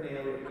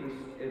paraphernalia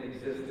piece in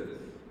existence.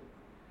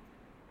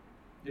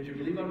 Did you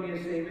believe on me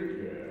as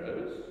Savior?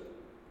 Yes.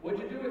 What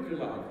did you do with your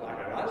life? Well, I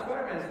got a lot of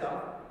Spider-Man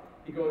stuff.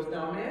 He goes,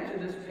 now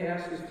imagine this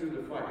passes through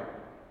the fire.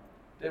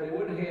 That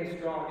wood, hay, and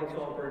straw gets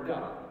all burned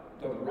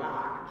up. The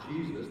rock,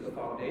 Jesus, the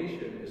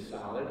foundation is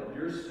solid.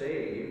 You're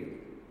saved,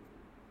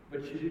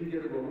 but you didn't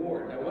get a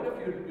reward. Now, what if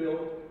you had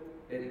built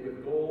it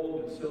with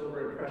gold and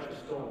silver and precious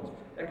stones?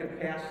 That can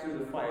pass through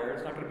the fire.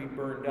 It's not going to be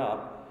burned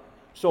up.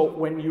 So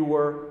when you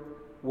were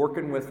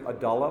working with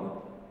Adullam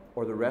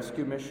or the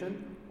rescue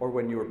mission, or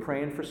when you were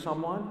praying for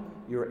someone,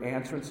 you were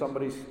answering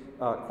somebody's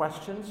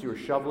questions, you were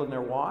shoveling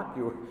their walk,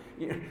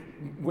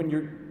 when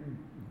you're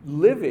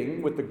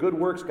living with the good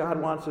works God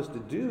wants us to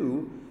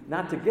do,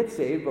 not to get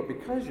saved, but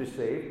because you're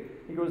saved,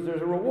 he goes,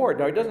 there's a reward.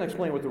 Now, he doesn't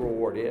explain what the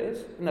reward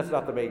is, and that's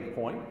not the main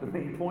point. The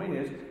main point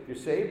is you're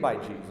saved by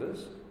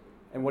Jesus,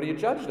 and what are you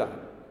judged on?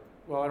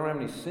 Well, I don't have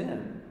any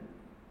sin.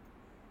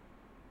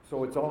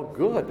 So it's all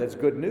good. That's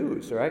good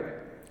news, right?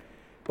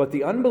 But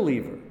the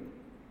unbeliever,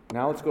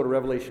 now let's go to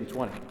Revelation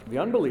 20. The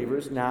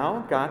unbelievers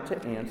now got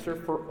to answer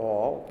for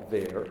all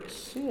their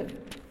sin.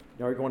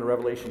 Now we're going to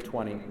Revelation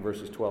 20,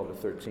 verses 12 to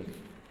 13.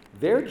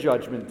 Their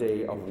judgment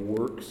day of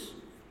works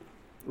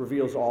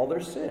reveals all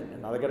their sin,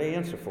 and now they've got to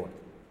answer for it.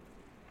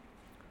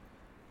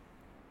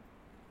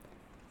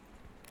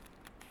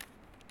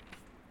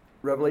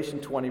 Revelation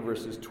 20,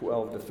 verses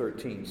 12 to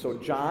 13. So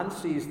John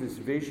sees this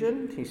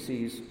vision. He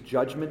sees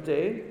Judgment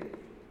Day.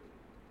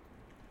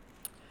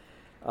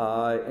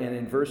 And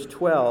in verse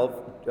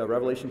 12,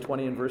 Revelation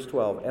 20 and verse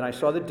 12, and I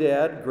saw the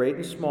dead, great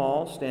and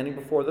small, standing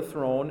before the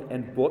throne,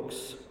 and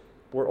books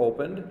were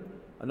opened.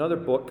 Another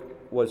book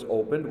was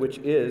opened, which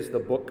is the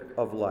book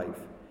of life.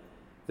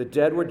 The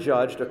dead were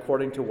judged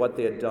according to what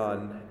they had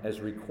done,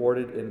 as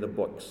recorded in the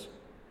books.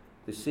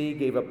 The sea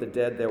gave up the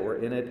dead that were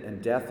in it,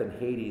 and death and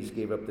Hades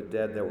gave up the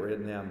dead that were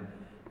in them,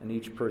 and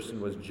each person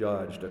was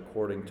judged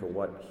according to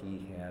what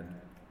he had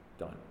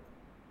done.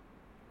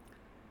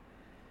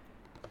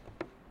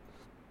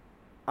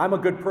 I'm a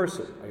good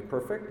person. Are you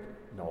perfect?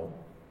 No.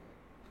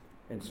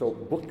 And so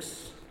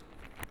books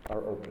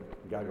are open.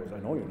 God goes, I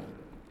know you're not.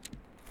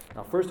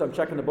 Now first I'm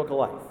checking the book of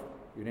life.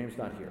 Your name's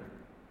not here.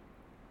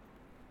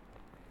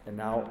 And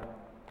now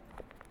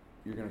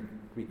you're going to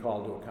be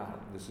called to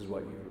account. This is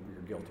what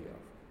you're guilty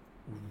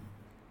of.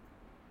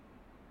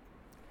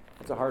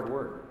 It's a hard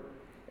word.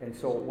 And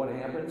so what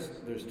happens?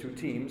 There's two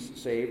teams,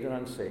 saved and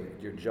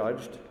unsaved. You're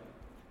judged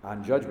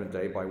on Judgment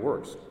Day by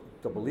works.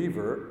 The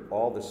believer,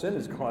 all the sin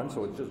is gone,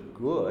 so it's just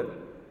good.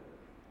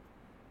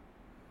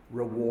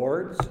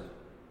 Rewards,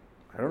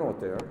 I don't know what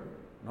they are.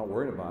 I'm not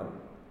worried about it.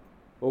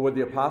 Well, would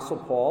the Apostle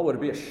Paul, would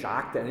it be a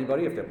shock to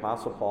anybody if the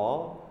Apostle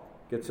Paul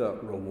gets a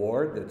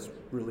reward that's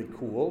really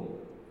cool?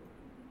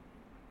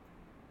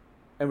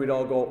 And we'd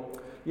all go,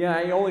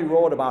 yeah, he only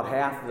wrote about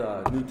half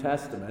the New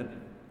Testament.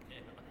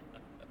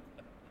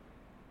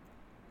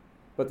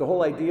 But the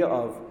whole idea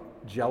of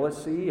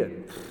jealousy,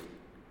 and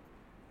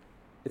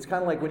it's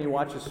kind of like when you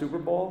watch the Super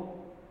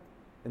Bowl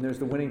and there's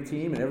the winning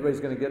team and everybody's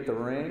going to get the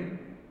ring,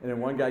 and then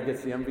one guy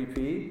gets the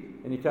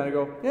MVP, and you kind of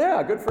go,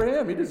 yeah, good for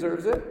him, he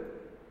deserves it.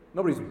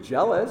 Nobody's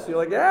jealous. You're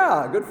like,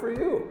 yeah, good for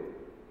you.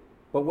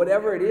 But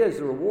whatever it is,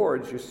 the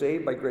rewards, you're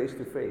saved by grace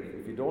through faith.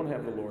 If you don't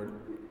have the Lord.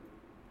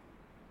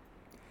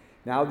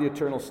 Now the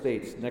eternal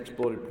states, next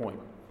bulleted point.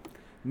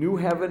 New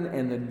heaven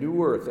and the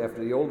new earth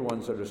after the old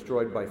ones are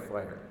destroyed by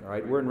fire. All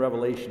right, we're in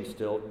Revelation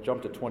still.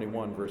 Jump to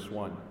 21, verse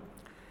 1.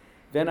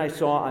 Then I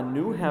saw a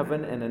new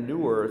heaven and a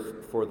new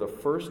earth, for the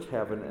first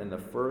heaven and the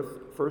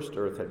first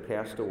earth had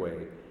passed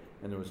away,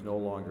 and there was no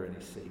longer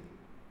any sea.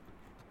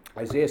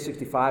 Isaiah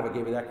 65, I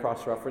gave you that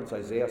cross-reference.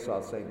 Isaiah saw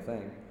the same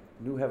thing.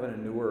 New heaven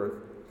and new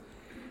earth.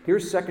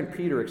 Here's 2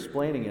 Peter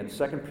explaining it.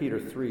 2 Peter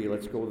 3,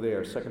 let's go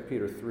there. 2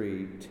 Peter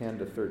 3, 10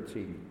 to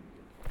 13.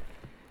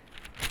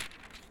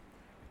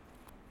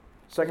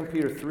 2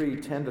 Peter 3,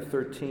 10 to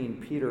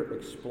 13, Peter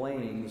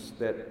explains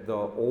that the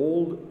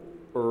old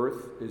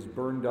earth is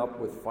burned up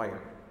with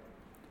fire.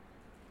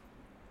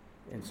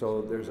 And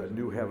so there's a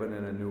new heaven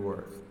and a new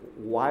earth.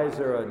 Why is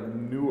there a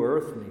new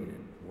earth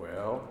needed?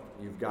 Well,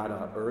 you've got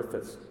an earth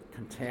that's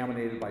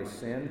contaminated by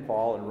sin.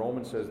 Paul in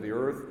Romans says the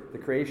earth, the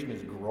creation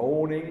is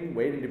groaning,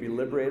 waiting to be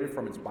liberated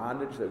from its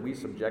bondage that we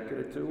subjected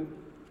it to.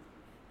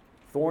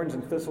 Thorns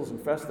and thistles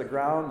infest the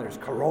ground. There's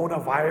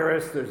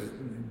coronavirus.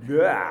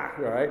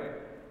 All right?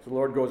 So the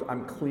Lord goes,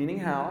 I'm cleaning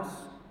house.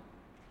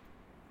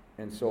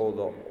 And so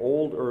the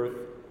old earth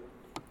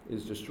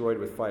is destroyed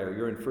with fire.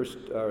 You're in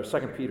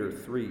 2 Peter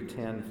 3,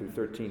 10 through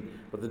 13.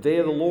 But the day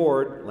of the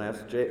Lord,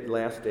 last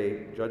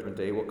day, judgment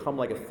day, will come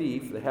like a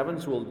thief. The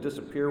heavens will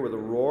disappear with a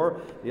roar.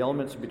 The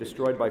elements will be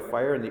destroyed by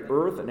fire. And the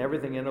earth and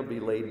everything in it will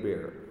be laid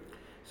bare.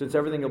 Since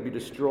everything will be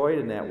destroyed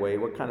in that way,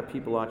 what kind of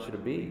people ought you to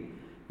be?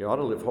 You ought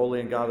to live holy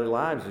and godly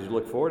lives as you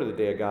look forward to the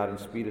day of God and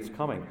speed its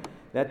coming.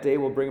 That day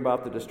will bring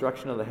about the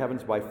destruction of the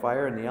heavens by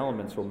fire, and the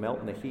elements will melt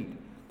in the heat.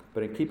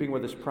 But in keeping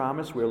with this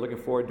promise, we are looking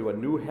forward to a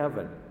new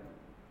heaven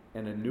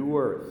and a new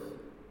earth,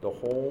 the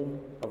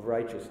home of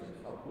righteousness.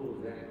 How cool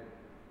is that?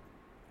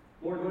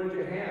 Lord, what did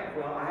you have?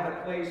 Well, I had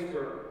a place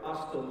for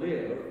us to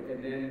live,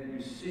 and then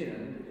you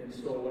sinned, and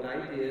so what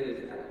I did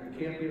is, you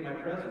can't be in my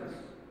presence.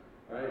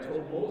 All right, I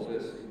told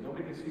Moses,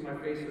 nobody can see my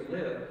face and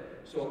live.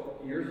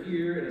 So you're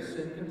here in a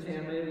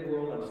sin-contaminated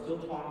world. I'm still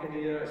talking to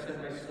you. I sent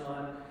my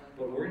son.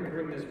 But we're going to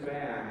bring this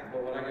back.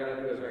 But what I got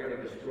to do is I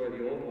got to destroy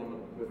the old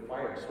one with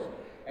fire. So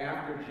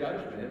after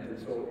judgment, and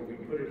so we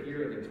put it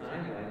here in the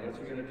timeline, what's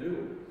he going to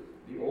do?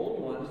 The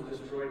old one's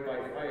destroyed by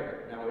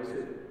fire. Now, is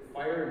it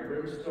fire and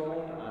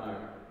brimstone on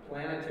a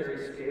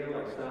planetary scale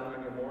like Sodom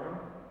and Gomorrah?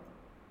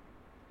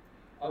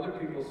 Other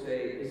people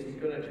say, is he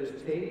going to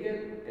just take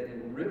it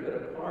and rip it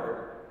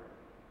apart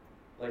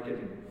like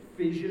in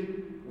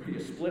fission, where you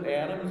split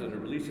atoms and it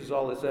releases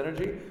all this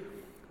energy?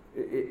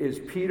 Is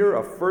Peter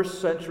a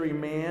first century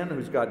man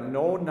who's got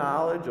no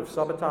knowledge of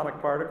subatomic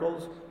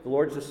particles? The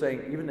Lord's just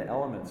saying even the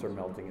elements are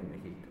melting in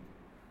the heat.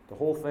 The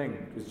whole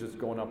thing is just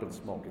going up in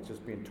smoke. It's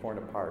just being torn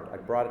apart. I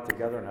brought it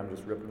together and I'm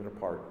just ripping it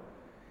apart.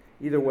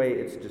 Either way,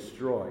 it's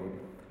destroyed.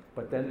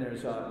 But then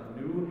there's a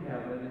new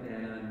heaven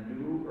and a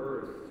new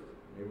earth.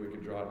 Maybe we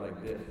could draw it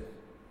like this.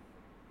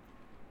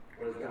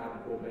 What does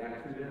God go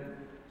back to then?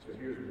 So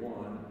here's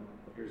one,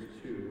 here's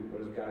two.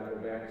 What does God go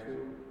back to?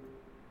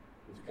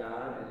 It's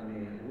God and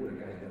man. Ooh, the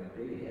guy's got a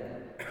big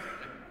head.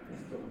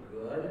 That's so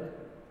good.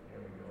 There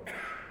we go.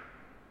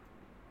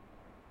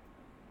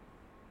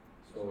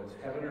 So it's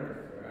heaven and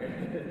earth,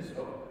 right?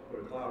 So put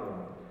a cloud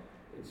around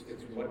it.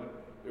 It's what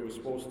it was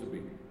supposed to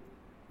be.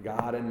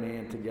 God and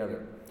man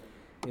together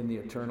in the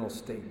eternal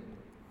state.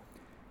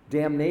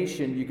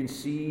 Damnation, you can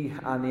see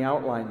on the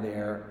outline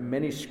there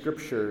many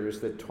scriptures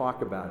that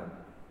talk about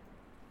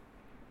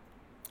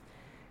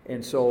it.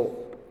 And so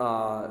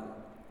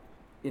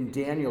in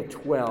Daniel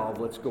 12,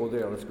 let's go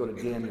there. Let's go to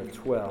Daniel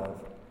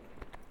 12.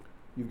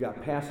 You've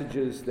got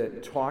passages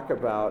that talk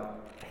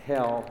about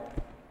hell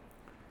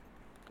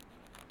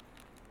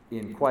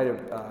in quite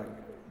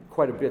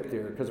a bit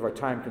there. Because of our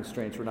time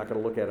constraints, we're not going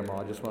to look at them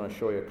all. I just want to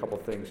show you a couple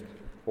things.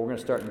 But we're going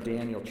to start in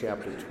Daniel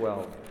chapter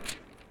 12.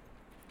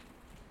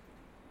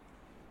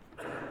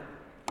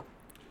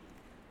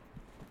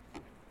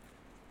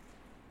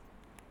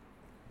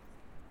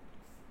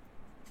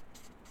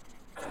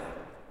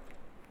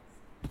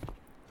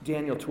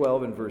 Daniel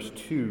 12 and verse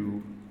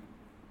 2,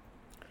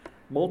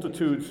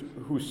 multitudes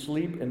who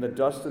sleep in the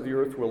dust of the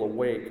earth will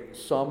awake,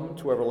 some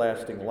to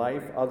everlasting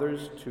life,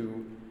 others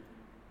to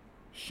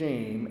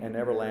shame and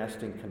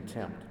everlasting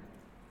contempt.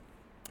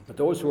 But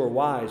those who are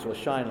wise will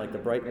shine like the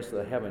brightness of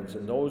the heavens,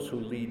 and those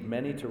who lead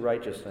many to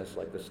righteousness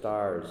like the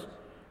stars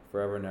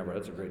forever and ever.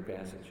 That's a great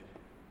passage.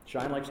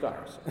 Shine like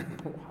stars.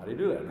 How do you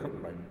do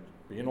that? By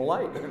being a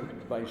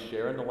light, by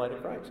sharing the light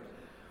of Christ.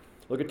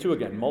 Look at 2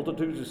 again.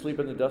 Multitudes who sleep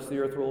in the dust of the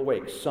earth will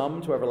awake,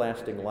 some to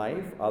everlasting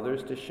life,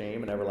 others to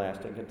shame and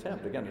everlasting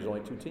contempt. Again, there's only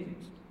 2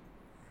 teams.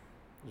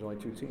 There's only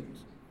 2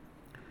 teams.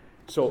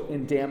 So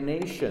in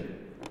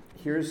damnation,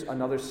 here's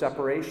another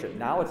separation.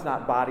 Now it's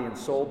not body and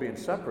soul being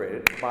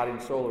separated. Body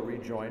and soul are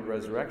rejoined,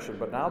 resurrection.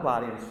 But now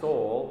body and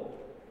soul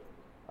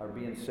are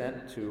being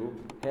sent to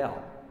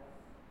hell,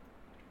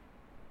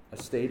 a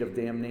state of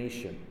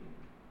damnation,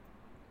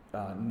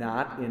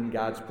 not in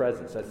God's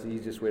presence. That's the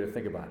easiest way to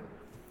think about it.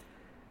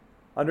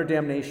 Under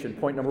damnation,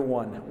 point number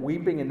 1,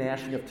 weeping and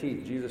gnashing of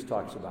teeth. Jesus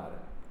talks about it.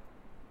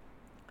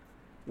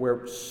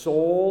 Where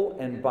soul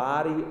and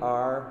body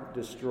are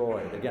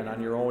destroyed. Again,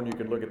 on your own, you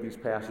can look at these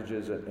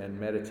passages and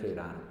meditate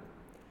on them.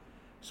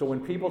 So when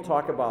people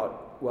talk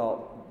about,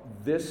 well,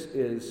 this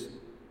is,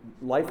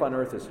 life on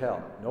earth is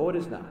hell. No, it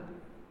is not.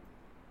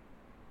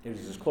 It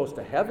is as close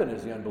to heaven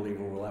as the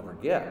unbeliever will ever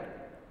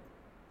get.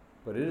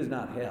 But it is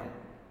not hell.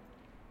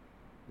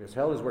 Because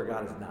hell is where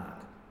God is not.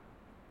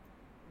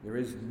 There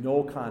is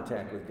no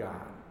contact with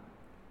God.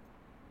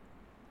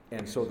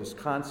 And so this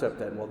concept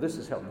that, well, this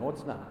is hell. No,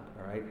 it's not.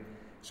 All right?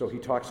 So he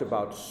talks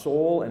about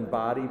soul and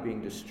body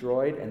being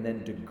destroyed, and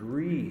then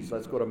degrees.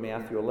 Let's go to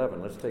Matthew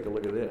 11. Let's take a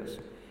look at this.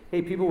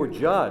 Hey, people were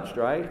judged,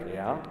 right?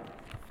 Yeah.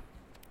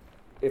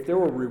 If there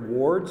were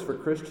rewards for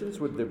Christians,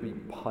 would there be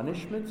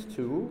punishments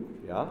too?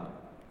 Yeah.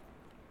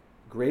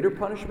 Greater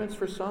punishments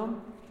for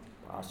some?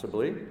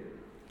 Possibly.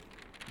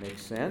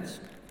 Makes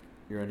sense.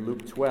 You're in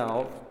Luke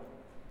 12.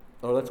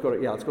 Oh, let's go to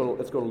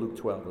Luke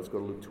 12. Let's go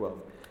to Luke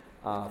 12,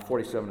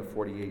 47 to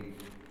 48.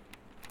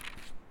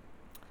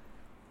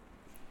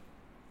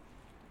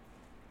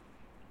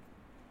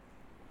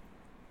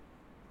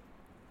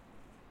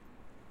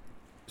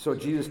 So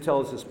Jesus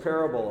tells this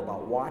parable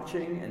about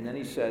watching, and then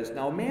he says,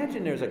 now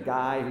imagine there's a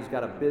guy who's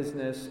got a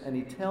business, and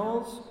he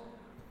tells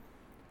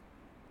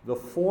the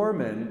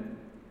foreman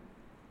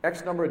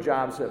X number of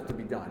jobs have to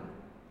be done.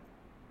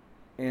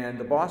 And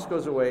the boss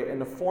goes away, and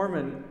the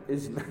foreman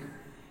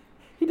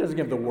he doesn't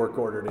give the work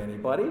order to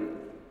anybody.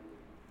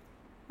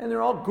 And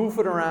they're all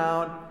goofing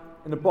around,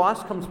 and the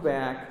boss comes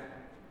back,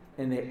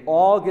 and they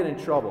all get in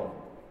trouble.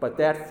 But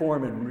that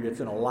foreman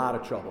gets in a lot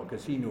of trouble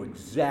because he knew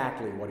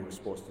exactly what he was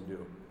supposed to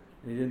do.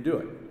 And he didn't do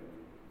it.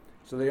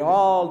 So they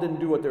all didn't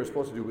do what they were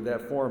supposed to do with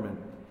that foreman.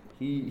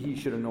 He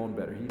should have known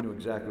better. He knew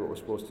exactly what was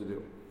supposed to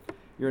do.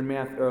 You're in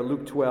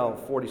Luke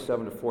 12,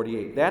 47 to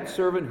 48. That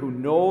servant who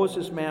knows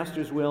his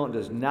master's will and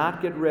does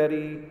not get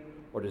ready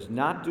or does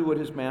not do what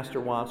his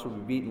master wants will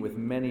be beaten with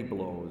many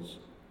blows.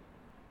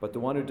 But the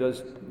one who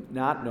does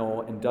not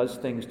know and does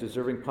things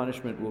deserving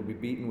punishment will be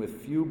beaten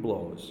with few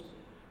blows.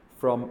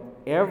 From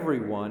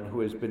everyone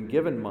who has been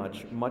given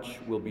much, much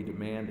will be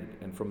demanded.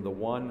 And from the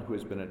one who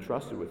has been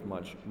entrusted with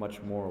much,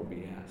 much more will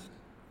be asked.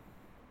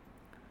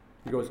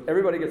 He goes,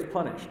 everybody gets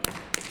punished.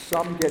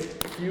 Some get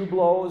few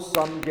blows,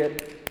 some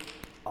get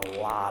a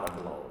lot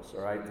of blows.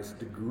 All right? This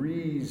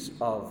degrees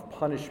of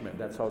punishment.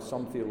 That's how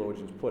some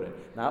theologians put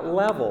it. Not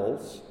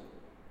levels,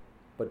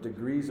 but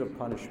degrees of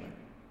punishment.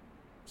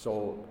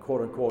 So,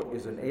 quote unquote,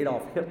 is an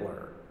Adolf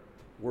Hitler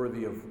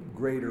worthy of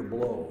greater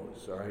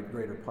blows, all right,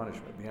 greater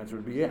punishment? The answer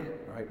would be yeah,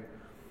 all right.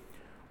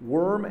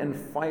 Worm and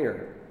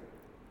fire,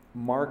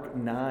 Mark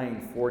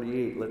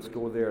 9:48. Let's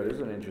go there. This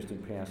is an interesting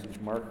passage.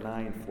 Mark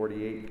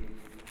 9:48.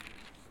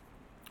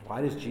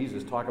 Why does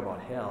Jesus talk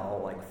about hell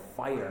like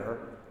fire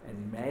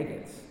and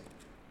maggots?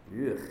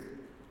 Ugh.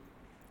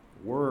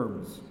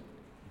 Worms.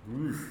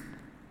 Ugh.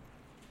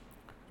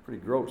 Pretty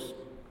gross.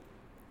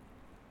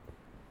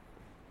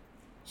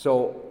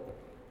 So,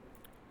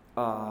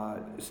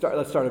 let's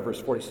start at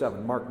verse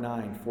 47. Mark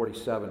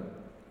 9:47.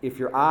 If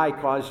your eye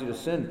causes you to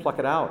sin, pluck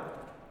it out.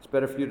 It's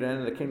better for you to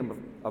enter the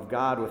kingdom of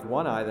God with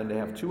one eye than to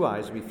have two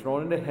eyes and be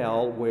thrown into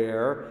hell,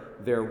 where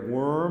their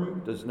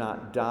worm does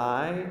not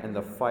die and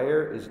the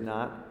fire is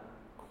not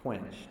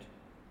quenched.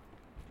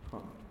 Huh.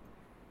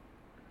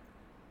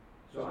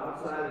 So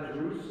outside of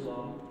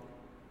Jerusalem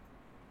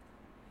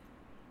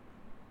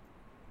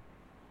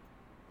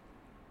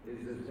is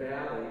this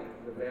valley,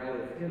 the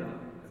Valley of Hinnom.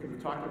 I think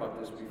we talked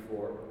about this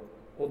before.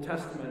 Old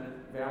Testament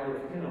Valley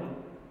of Hinnom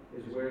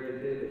is where they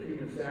did the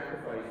human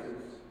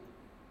sacrifices,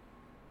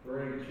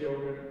 burning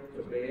children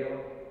to Baal.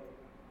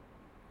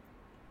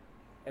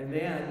 And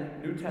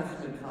then, New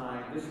Testament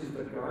time, this is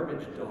the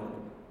garbage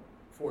dump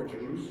for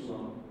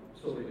Jerusalem.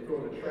 So they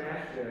throw the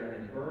trash there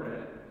and burn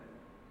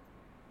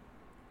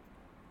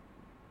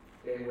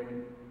it. And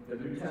when the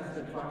New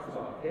Testament talks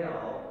about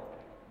hell,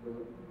 the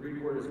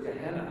Greek word is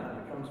Gehenna, and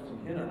it comes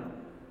from Hinnom.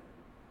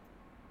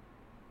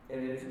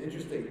 And it's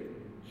interesting,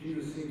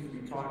 Jesus seems to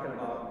be talking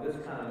about this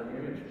kind of an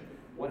image.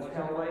 What's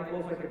hell like?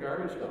 Well, it's like a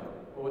garbage dump.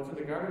 Well, what's in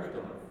the garbage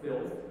dump?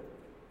 Filth,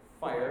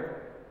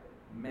 fire,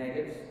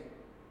 maggots.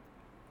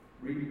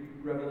 Read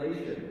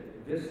Revelation.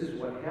 This is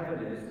what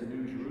heaven is, the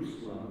New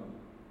Jerusalem.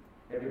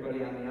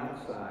 Everybody on the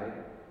outside,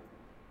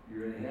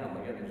 you're in hell.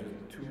 Again, there's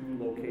just two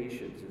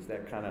locations. It's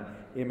that kind of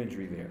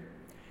imagery there.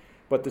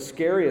 But the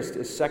scariest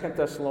is 2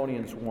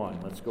 Thessalonians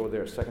 1. Let's go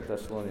there, 2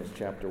 Thessalonians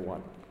chapter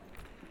 1.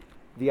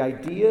 The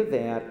idea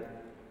that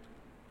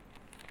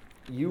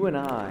you and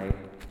I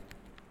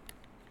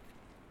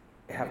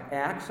have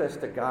access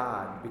to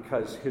God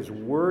because His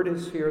Word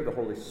is here, the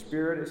Holy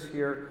Spirit is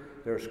here,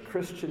 there's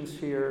Christians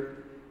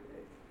here.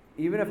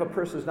 Even if a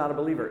person is not a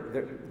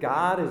believer,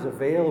 God is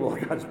available,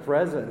 God's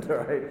present,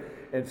 right?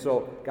 And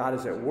so God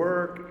is at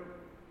work.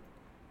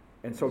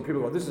 And so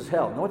people go, this is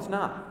hell. No, it's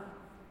not.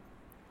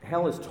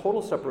 Hell is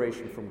total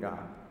separation from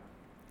God.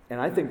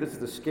 And I think this is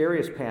the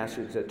scariest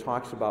passage that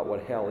talks about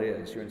what hell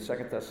is. You're in 2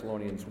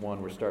 Thessalonians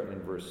 1. We're starting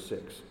in verse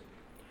 6.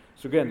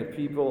 So again, the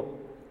people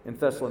in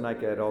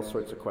Thessalonica had all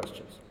sorts of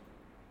questions.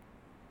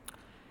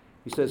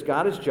 He says,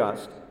 God is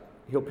just.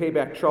 He'll pay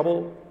back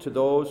trouble to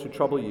those who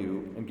trouble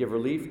you and give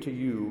relief to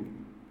you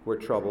who are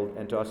troubled,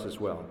 and to us as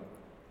well.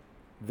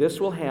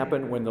 This will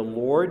happen when the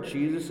Lord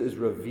Jesus is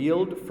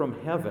revealed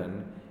from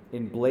heaven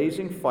in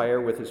blazing fire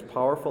with his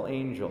powerful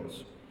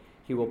angels.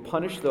 He will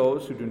punish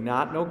those who do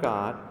not know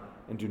God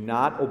and do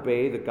not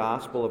obey the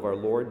gospel of our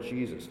Lord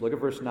Jesus. Look at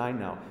verse 9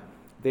 now.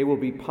 They will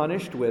be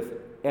punished with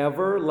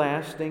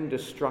everlasting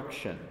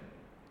destruction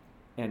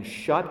and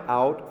shut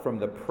out from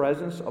the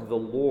presence of the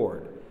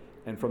Lord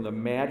and from the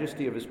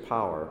majesty of his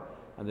power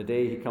on the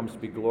day he comes to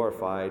be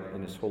glorified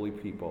in his holy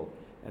people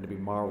and to be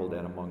marveled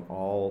at among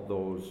all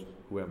those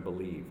who have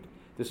believed.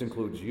 This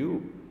includes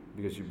you,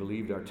 because you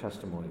believed our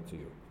testimony to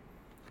you.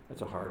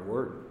 That's a hard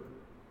word.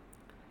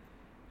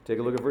 Take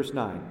a look at verse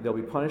 9. They'll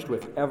be punished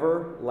with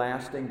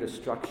everlasting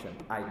destruction.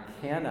 I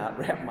cannot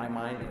wrap my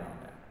mind around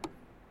that.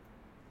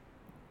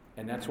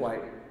 And that's why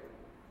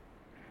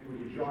when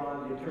you draw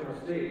on the eternal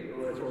state,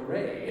 well, it's a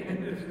ray,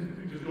 and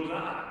it just goes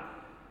on.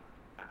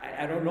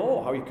 I don't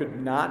know how you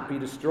could not be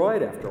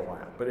destroyed after a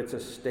while, but it's a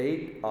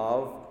state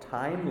of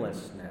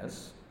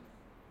timelessness,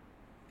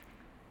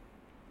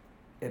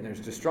 and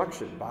there's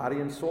destruction, body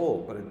and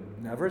soul, but it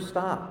never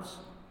stops.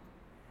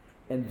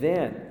 And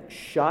then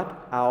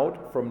shut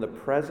out from the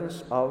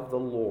presence of the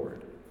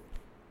Lord.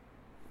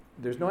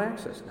 There's no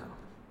access now.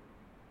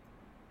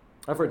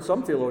 I've heard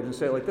some theologians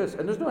say it like this,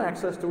 and there's no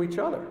access to each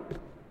other.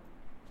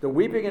 The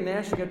weeping and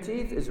gnashing of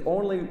teeth is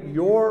only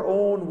your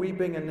own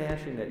weeping and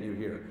gnashing that you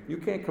hear. You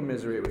can't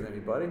commiserate with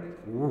anybody.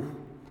 Oof.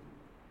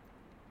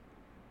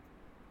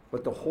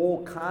 But the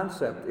whole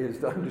concept is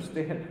to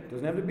understand it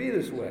doesn't have to be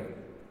this way.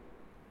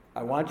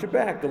 I want you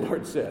back, the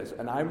Lord says,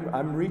 and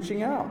I'm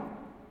reaching out.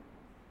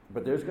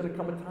 But there's going to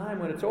come a time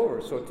when it's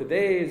over. So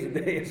today is the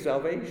day of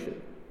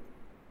salvation.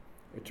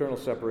 Eternal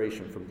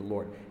separation from the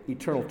Lord.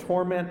 Eternal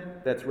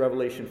torment, that's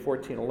Revelation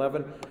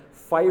 14:11.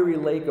 Fiery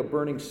lake of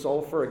burning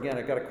sulfur. Again,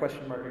 I got a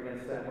question mark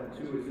against that one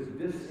too. Is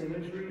this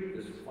imagery,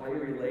 this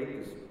fiery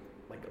lake, this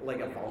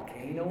like a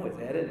volcano? Is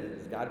that it?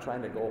 Is God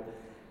trying to go?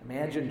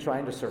 Imagine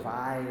trying to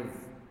survive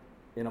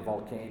in a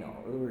volcano.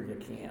 Ooh, you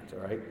can't, all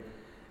right?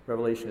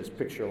 Revelation is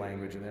picture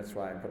language, and that's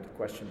why I put the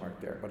question mark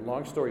there. But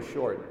long story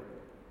short,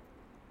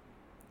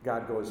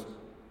 God goes,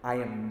 I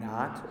am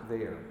not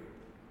there,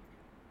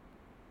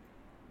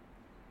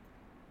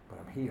 but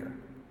I'm here.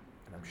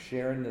 And I'm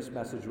sharing this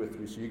message with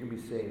you so you can be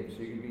saved,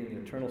 so you can be in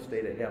the eternal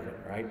state of heaven,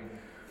 right?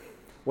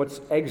 What's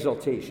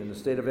exaltation? The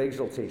state of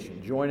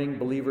exaltation. Joining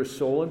believers'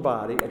 soul and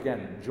body,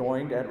 again,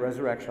 joined at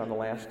resurrection on the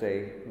last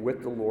day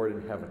with the Lord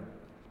in heaven.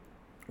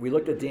 We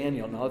looked at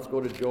Daniel. Now let's go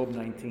to Job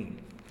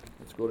 19.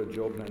 Let's go to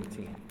Job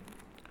 19.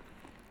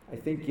 I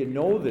think you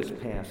know this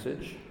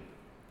passage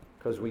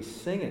because we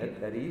sing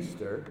it at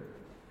Easter.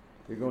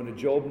 You're going to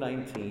Job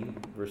 19,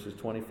 verses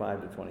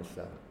 25 to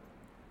 27.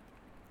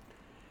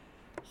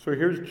 So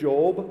here's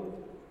Job,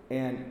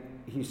 and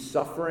he's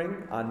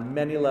suffering on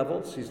many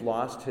levels. He's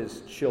lost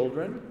his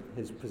children,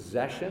 his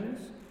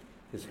possessions,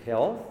 his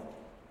health.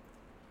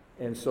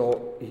 And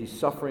so he's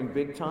suffering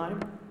big time.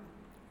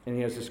 And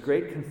he has this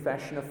great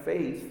confession of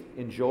faith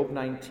in Job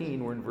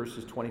 19. We're in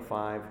verses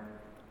 25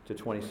 to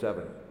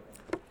 27.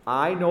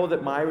 I know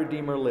that my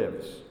Redeemer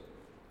lives,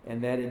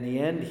 and that in the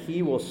end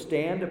he will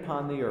stand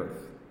upon the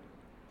earth.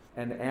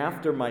 And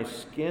after my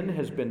skin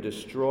has been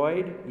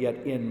destroyed, yet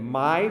in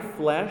my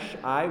flesh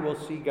I will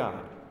see God.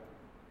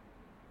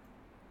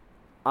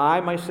 I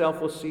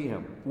myself will see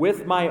him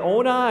with my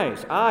own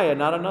eyes, I and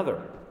not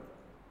another.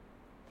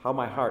 How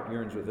my heart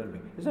yearns within me.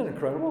 Isn't that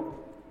incredible?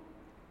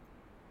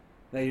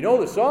 Now you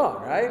know the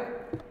song, right?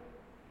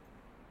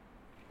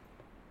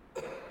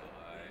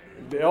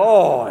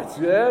 Oh,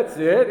 that's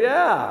it,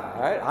 yeah.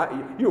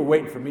 Right? You were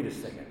waiting for me to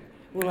sing it.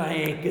 Well, I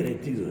ain't going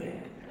to do it.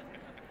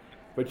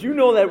 But you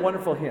know that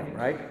wonderful hymn,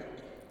 right?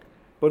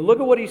 But look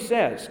at what he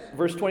says,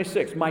 verse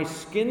 26. My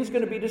skin's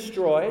going to be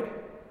destroyed,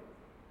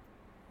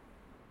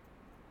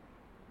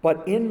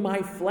 but in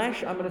my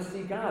flesh I'm going to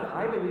see God.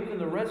 I believe in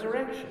the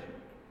resurrection.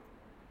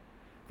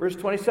 Verse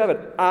 27.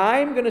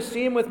 I'm going to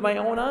see him with my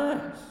own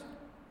eyes.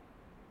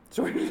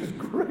 So here's this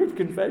great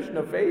confession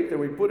of faith, and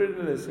we put it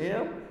in this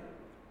hymn,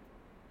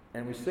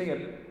 and we sing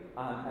it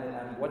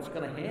on what's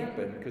going to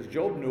happen, because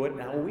Job knew it,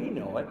 now we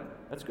know it.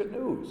 That's good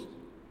news.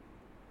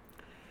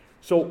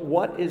 So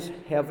what is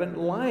heaven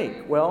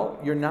like? Well,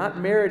 you're not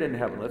married in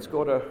heaven. Let's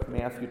go to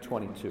Matthew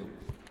 22.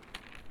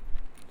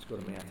 Let's go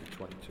to Matthew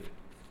 22.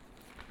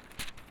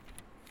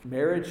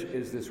 Marriage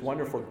is this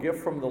wonderful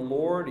gift from the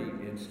Lord. He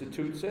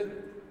institutes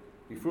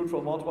it. Be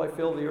fruitful, multiply,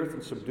 fill the earth,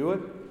 and subdue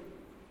it.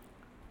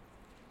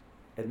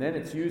 And then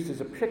it's used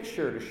as a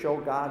picture to show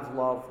God's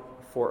love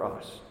for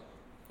us.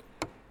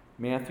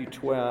 Matthew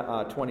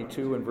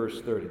 22 and verse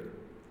 30.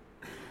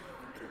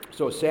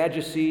 So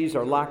Sadducees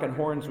are locking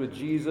horns with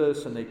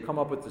Jesus, and they come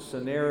up with the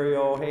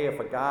scenario, hey, if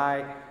a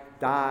guy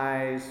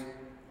dies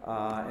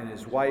and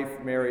his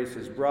wife marries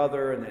his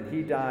brother, and then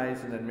he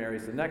dies and then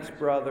marries the next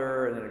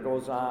brother, and then it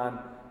goes on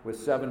with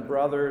 7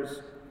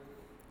 brothers,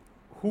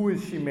 who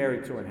is she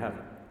married to in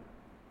heaven?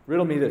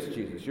 Riddle me this,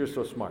 Jesus. You're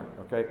so smart,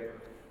 okay?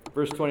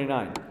 Verse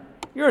 29.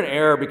 You're in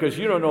error because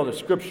you don't know the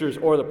Scriptures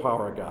or the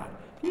power of God.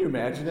 Can you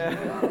imagine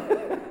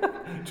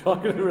that?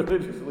 Talking to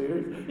religious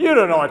leaders? You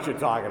don't know what you're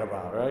talking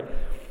about, right?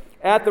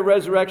 At the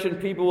resurrection,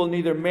 people will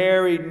neither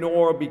marry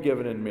nor be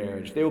given in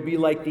marriage. They will be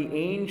like the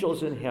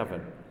angels in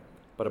heaven.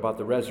 But about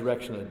the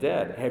resurrection of the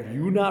dead, have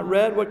you not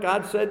read what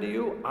God said to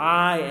you?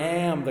 I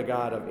am the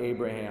God of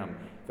Abraham,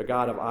 the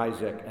God of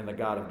Isaac, and the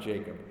God of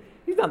Jacob.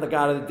 He's not the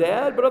God of the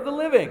dead, but of the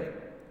living.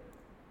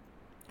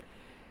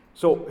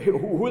 So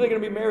who are they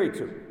going to be married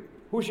to?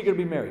 Who's she going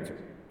to be married to?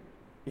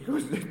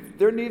 Because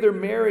they're neither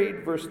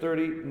married, verse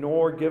 30,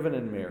 nor given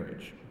in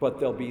marriage, but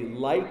they'll be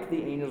like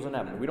the angels in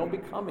heaven. We don't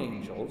become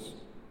angels,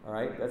 all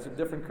right? That's a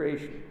different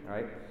creation, all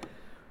right?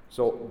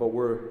 So, but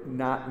we're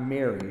not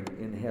married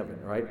in heaven,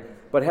 right?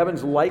 But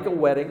heaven's like a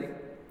wedding.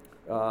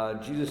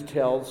 Jesus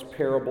tells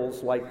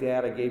parables like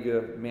that. I gave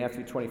you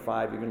Matthew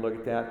 25. You can look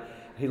at that.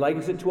 He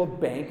likens it to a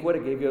banquet. I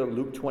gave you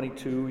Luke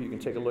 22. You can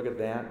take a look at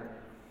that.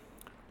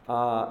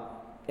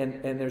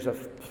 And there's a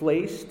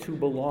place to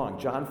belong.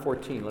 John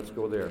 14. Let's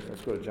go there.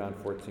 Let's go to John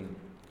 14.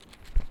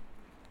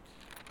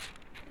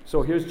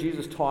 So here's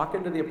Jesus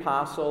talking to the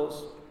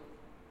apostles.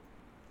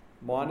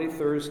 Maundy,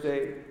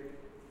 Thursday.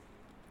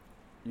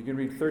 You can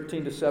read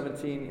 13 to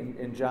 17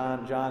 in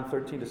John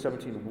 13 to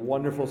 17.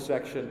 Wonderful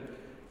section.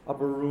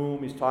 Upper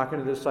room. He's talking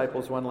to the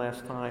disciples one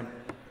last time.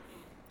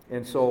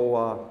 And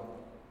so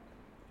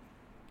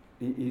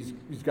he's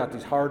got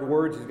these hard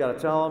words. He's got to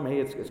tell them, hey,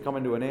 it's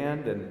coming to an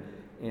end.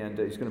 And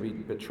he's going to be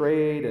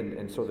betrayed.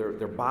 And so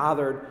they're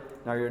bothered.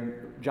 Now you're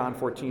in John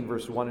 14,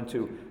 verse 1 and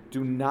 2.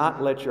 Do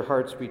not let your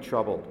hearts be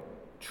troubled.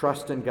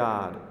 Trust in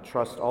God.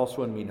 Trust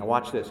also in me. Now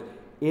watch this.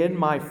 In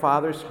my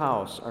Father's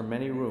house are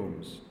many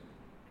rooms.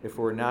 If it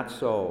were not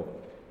so,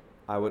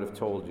 I would have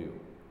told you.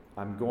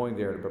 I'm going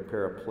there to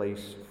prepare a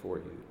place for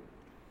you.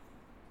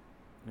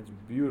 It's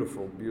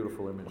beautiful,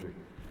 beautiful imagery.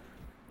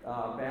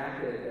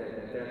 Back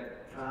at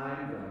that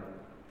time,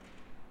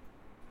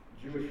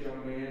 the Jewish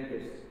young man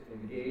gets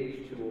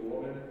engaged to a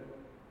woman,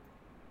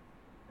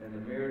 and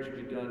the marriage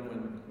will be done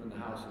when the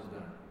house is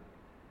done.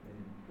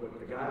 And what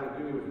the guy would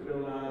do was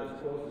build on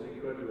as close as he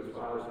could to his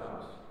father's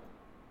house.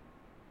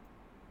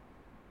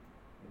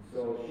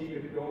 So she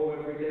could go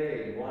every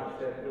day and watch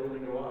that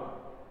building go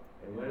up.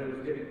 And when it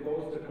was getting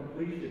close to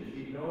completion,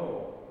 she'd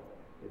know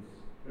it's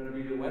going to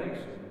be the wedding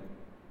soon.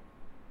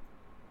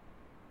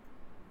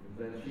 And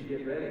then she'd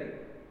get ready.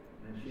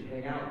 And she'd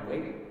hang out and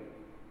wait.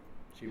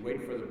 She'd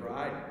wait for the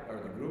bride or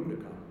the groom to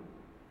come.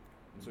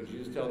 And so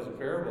Jesus tells a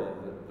parable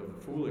of the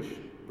foolish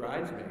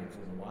bridesmaids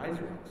and the wise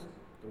ones,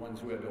 the ones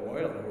who had the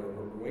oil and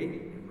were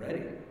waiting and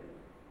ready.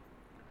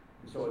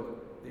 And so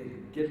they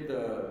get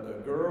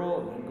the girl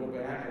and then go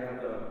back and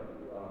have the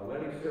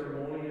wedding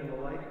ceremony and the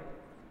like.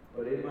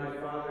 But in my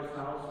Father's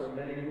house are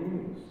many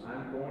rooms.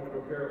 I'm going to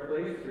prepare a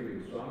place for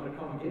you, so I'm going to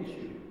come get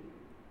you.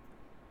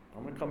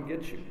 I'm going to come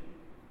get you.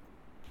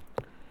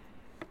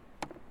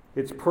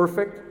 It's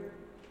perfect.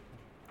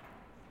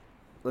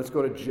 Let's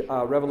go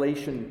to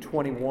Revelation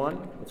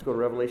 21. Let's go to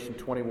Revelation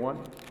 21.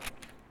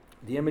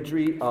 The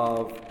imagery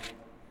of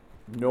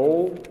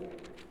no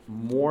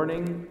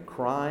mourning,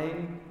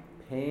 crying,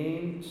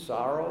 pain,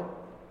 sorrow,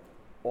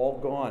 all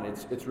gone.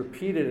 It's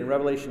repeated in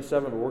Revelation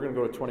 7, but we're going to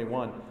go to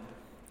 21.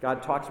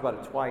 God talks about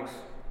it twice.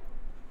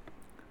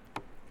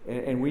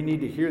 And we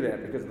need to hear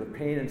that because of the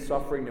pain and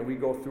suffering that we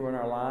go through in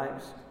our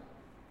lives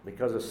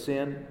because of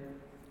sin.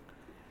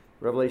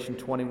 Revelation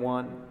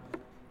 21,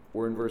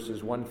 we're in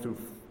verses 1 through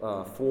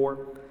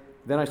 4.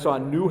 Then I saw a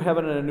new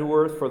heaven and a new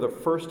earth, for the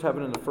first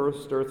heaven and the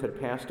first earth had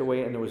passed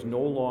away, and there was no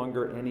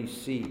longer any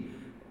sea.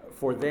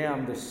 For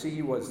them, the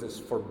sea was this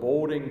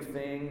foreboding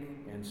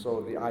thing, and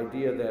so the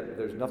idea that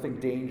there's nothing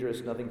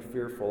dangerous, nothing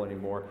fearful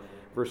anymore.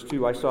 Verse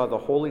 2, I saw the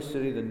holy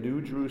city, the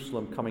new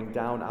Jerusalem, coming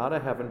down out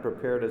of heaven,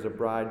 prepared as a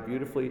bride,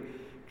 beautifully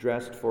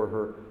dressed for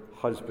her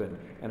husband.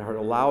 And I heard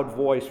a loud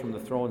voice from the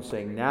throne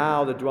saying,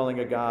 now the dwelling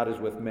of God is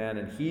with men,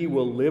 and he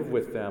will live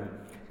with them.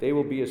 They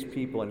will be his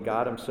people, and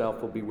God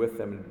himself will be with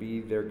them and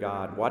be their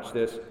God. Watch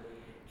this.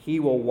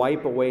 He will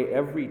wipe away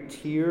every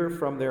tear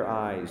from their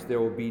eyes. There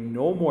will be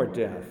no more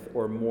death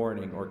or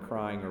mourning or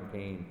crying or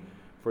pain,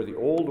 for the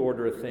old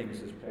order of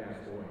things has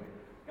passed away.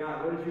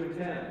 God, what did you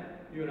intend?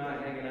 You and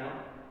I hanging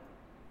out?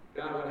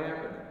 God, what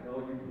happened?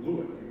 Well, you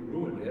blew it. You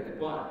ruined it.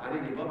 But I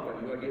didn't give up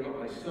on you. I gave up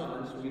my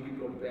son so we could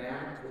go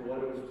back to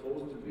what it was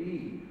supposed to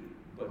be.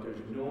 But there's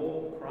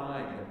no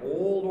crying. The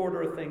old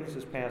order of things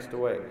has passed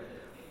away.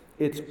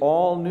 It's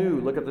all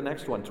new. Look at the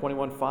next one,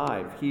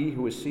 21:5. He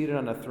who is seated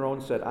on the throne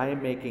said, I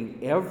am making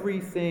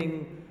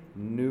everything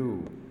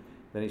new.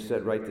 Then he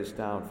said, write this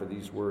down, for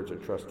these words are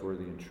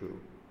trustworthy and true.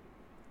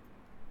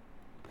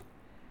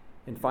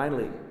 And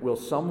finally, will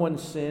someone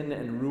sin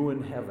and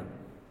ruin heaven?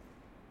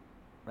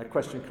 That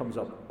question comes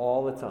up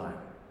all the time.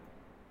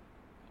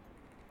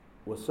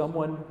 Will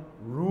someone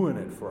ruin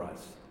it for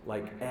us,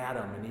 like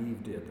Adam and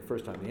Eve did the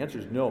first time? The answer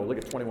is no. Look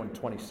at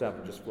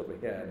 21:27. Just flip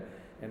ahead.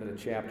 End of the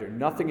chapter.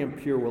 Nothing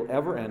impure will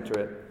ever enter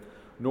it,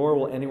 nor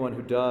will anyone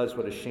who does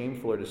what is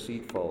shameful or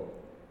deceitful.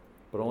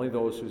 but only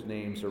those whose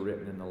names are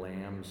written in the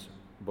Lamb's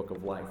book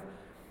of life.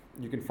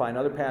 You can find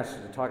other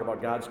passages that talk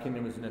about God's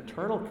kingdom as an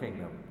eternal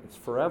kingdom. It's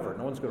forever.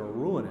 No one's going to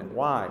ruin it.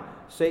 Why?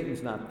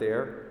 Satan's not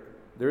there.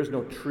 There is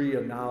no tree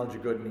of knowledge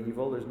of good and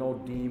evil. There's no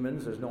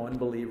demons. There's no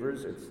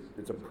unbelievers.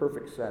 It's a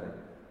perfect setting.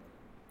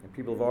 And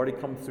people have already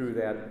come through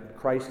that.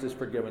 Christ has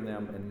forgiven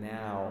them, and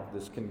now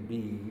this can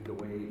be the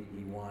way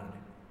he wanted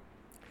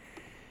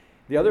it.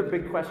 The other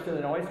big question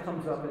that always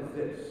comes up is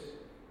this.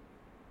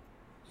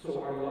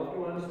 So our loved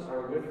ones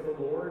are with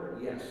the Lord?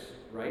 Yes.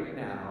 Right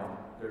now,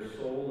 their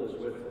soul is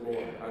with the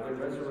Lord. Are they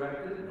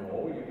resurrected?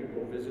 No. You can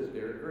go visit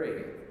their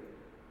grave.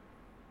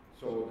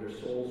 So their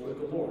soul's with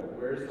the Lord.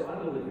 Where's the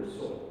unbeliever's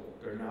soul?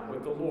 They're not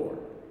with the Lord.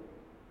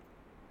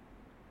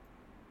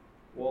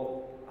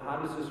 Well, how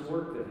does this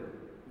work then?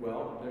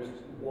 Well, there's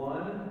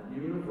one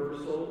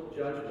universal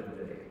judgment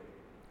day.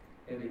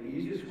 And the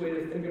easiest way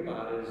to think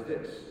about it is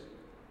this.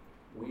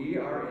 We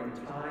are in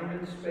time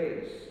and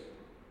space.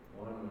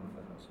 1,000,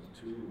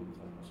 2,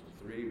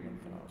 1,003,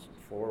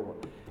 1,004.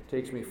 It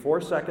takes me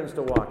 4 seconds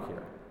to walk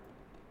here.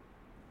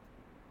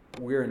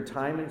 We're in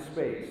time and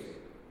space.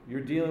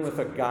 You're dealing with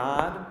a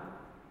God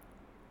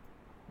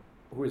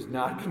who is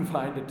not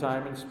confined to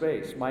time and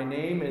space. My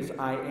name is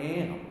I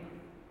Am.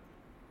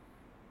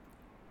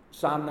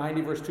 Psalm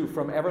 90, verse 2,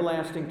 from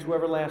everlasting to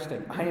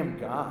everlasting, I am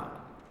God.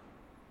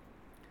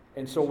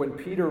 And so when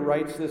Peter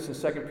writes this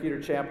in 2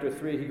 Peter chapter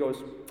 3, he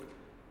goes,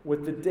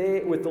 with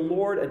the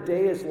Lord, a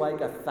day is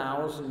like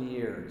 1,000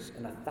 years,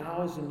 and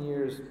 1,000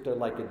 years they're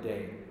like a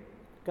day.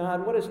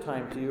 God, what is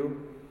time to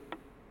you?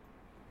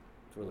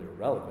 It's really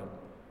irrelevant,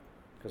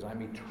 because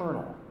I'm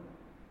eternal.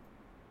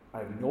 I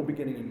have no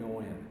beginning and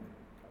no end.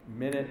 A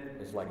minute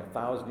is like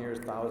 1,000 years,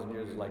 1,000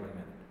 years is like a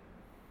minute.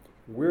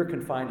 We're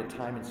confined to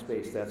time and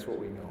space, that's what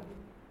we know.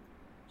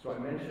 So I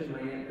mentioned my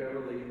Aunt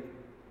Beverly,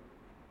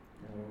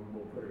 and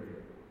we'll put her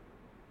here.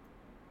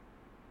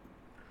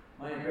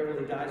 My Aunt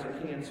Beverly dies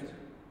of cancer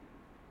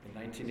in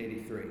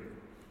 1983.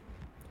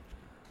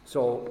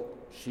 So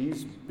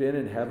she's been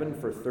in heaven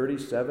for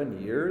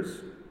 37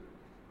 years,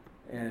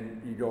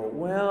 and you go,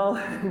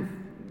 well,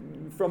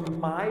 from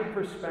my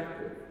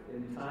perspective,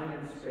 in time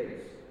and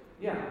space,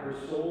 yeah, her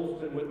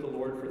soul's been with the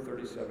Lord for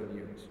 37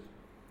 years.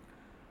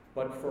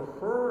 But for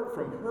her,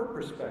 from her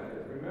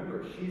perspective,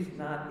 remember, she's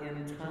not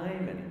in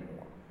time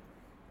anymore.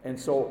 And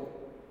so,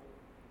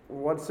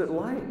 what's it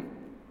like?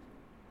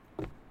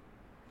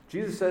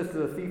 Jesus says to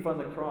the thief on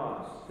the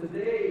cross,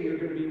 today you're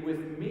going to be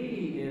with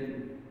me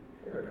in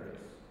paradise.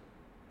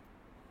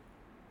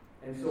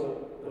 And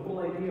so, the whole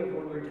idea of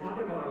when we're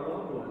talking about our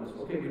loved ones,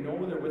 okay, we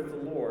know they're with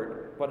the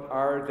Lord, but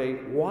are they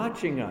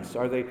watching us?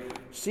 Are they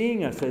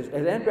seeing us? Has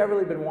Aunt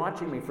Beverly been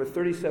watching me for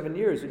 37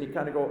 years? And you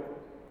kind of go,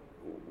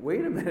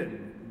 wait a minute.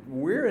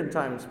 We're in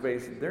time and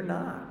space. They're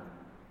not.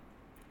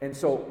 And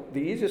so the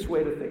easiest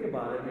way to think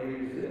about it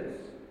maybe is this.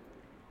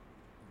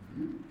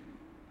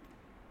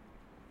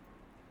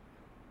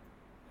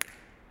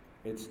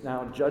 It's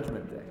now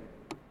Judgment Day.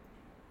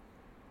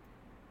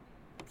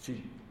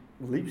 She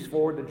leaps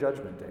forward to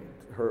Judgment Day.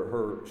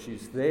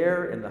 She's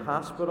there in the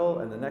hospital,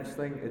 and the next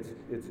thing,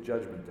 it's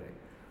Judgment Day.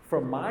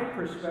 From my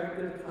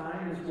perspective,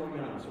 time is going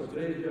on. So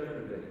today's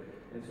Judgment Day.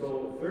 And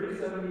so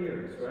 37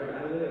 years, right?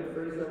 I lived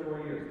 37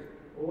 more years.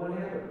 Well, what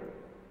happened?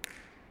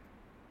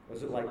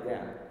 Was it like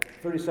that?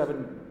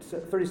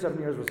 37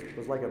 years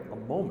was like a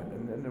moment,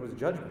 and then there was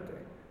Judgment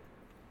Day.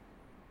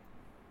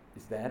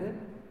 Is that it?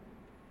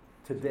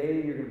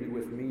 Today you're going to be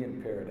with me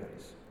in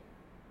paradise.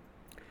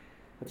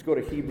 Let's go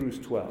to Hebrews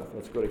 12.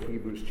 Let's go to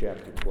Hebrews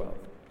chapter 12.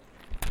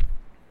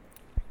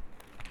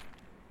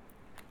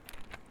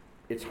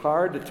 It's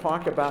hard to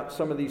talk about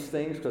some of these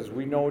things because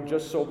we know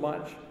just so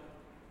much.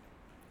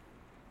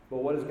 But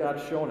what has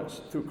God shown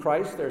us? Through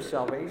Christ, there's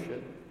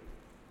salvation.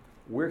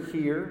 We're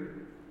here.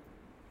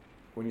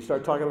 When you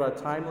start talking about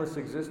timeless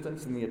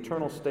existence and the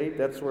eternal state,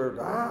 that's where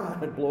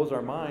it blows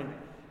our mind.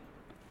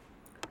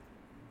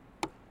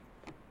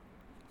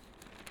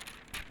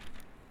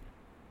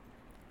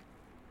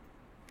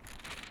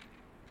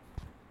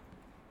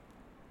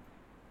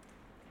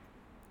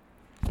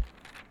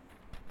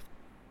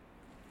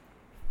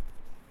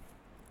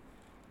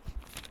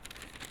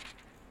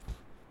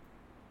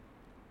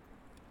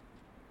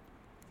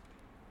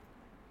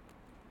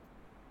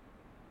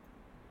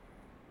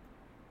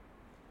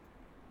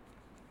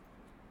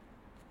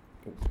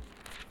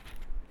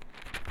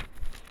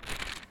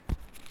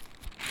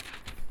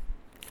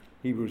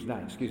 Hebrews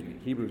 9,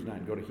 Hebrews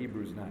 9. Go to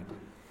Hebrews 9.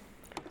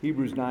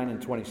 Hebrews 9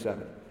 and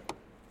 27.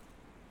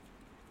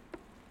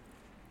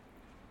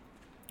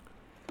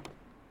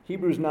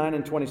 Hebrews 9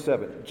 and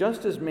 27.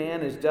 Just as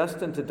man is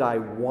destined to die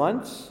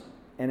once,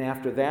 and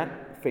after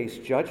that face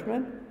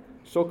judgment,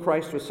 so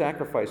Christ was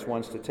sacrificed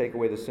once to take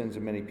away the sins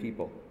of many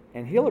people.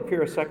 And he'll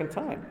appear a second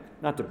time,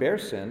 not to bear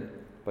sin,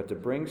 but to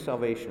bring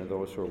salvation to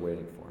those who are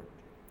waiting for him.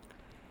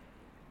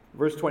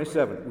 Verse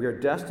 27. We are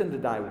destined to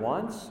die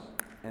once,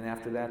 and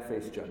after that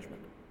face judgment.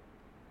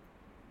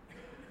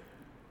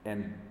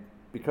 And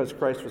because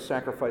Christ was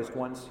sacrificed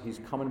once,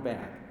 he's coming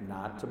back,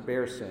 not to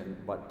bear sin,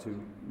 but to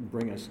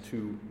bring us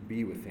to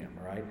be with him,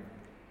 right?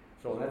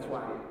 So that's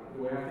why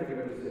the way I think of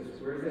it is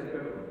this. Where's that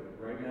biblical?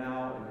 Right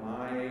now, in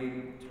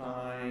my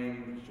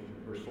time,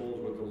 her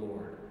soul's with the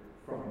Lord.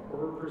 From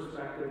her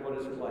perspective, what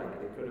is it like?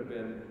 It could have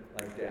been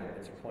like death.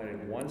 It's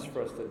appointed once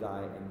for us to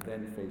die and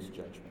then face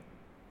judgment.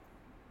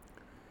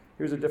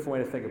 Here's a different way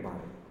to think about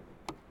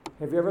it.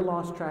 Have you ever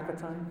lost track of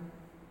time?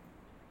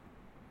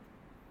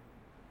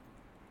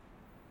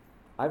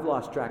 I've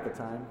lost track of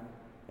time,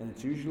 and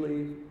it's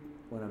usually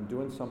when I'm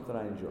doing something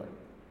I enjoy.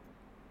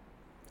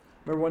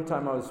 Remember one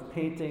time I was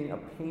painting a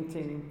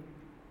painting,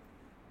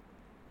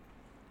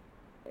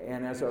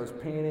 and as I was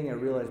painting, I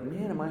realized,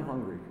 man, am I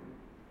hungry?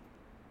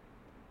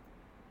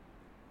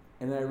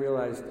 And then I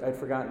realized I'd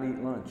forgotten to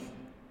eat lunch.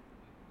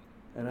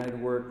 And I'd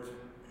worked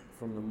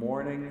from the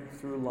morning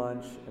through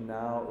lunch, and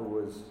now it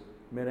was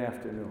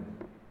mid-afternoon.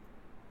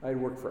 I'd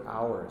worked for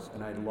hours,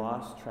 and I'd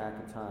lost track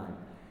of time.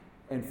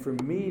 And for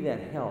me,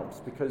 that helps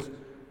because,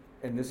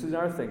 and this is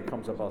another thing that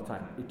comes up all the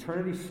time,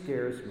 eternity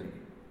scares me.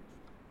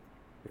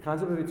 The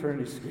concept of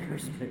eternity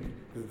scares me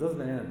because it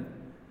doesn't end.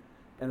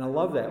 And I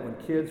love that when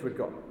kids would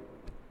go,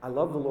 I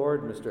love the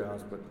Lord, Mr.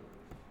 Ellis, but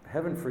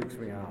heaven freaks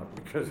me out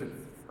because it's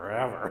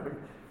forever.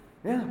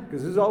 Yeah,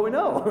 because this is all we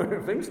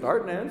know. Things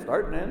start and end,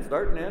 start and end,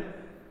 start and end.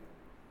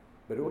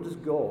 But it will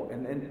just go.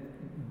 And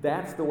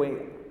that's the way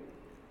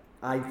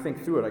I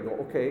think through it. I go,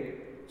 okay,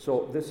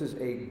 so this is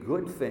a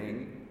good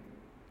thing.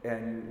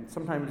 And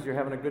sometimes you're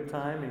having a good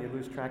time and you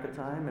lose track of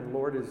time. And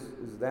Lord,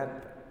 is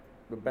that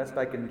the best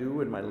I can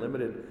do in my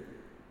limited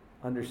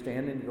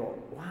understanding? You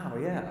go, wow,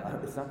 yeah,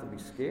 it's not to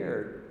be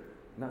scared.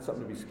 Not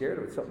something to be scared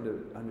of. It's something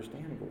to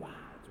understand. And go, wow,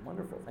 it's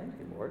wonderful. Thank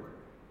you, Lord.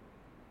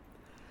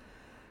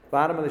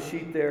 Bottom of the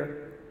sheet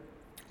there,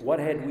 what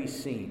had we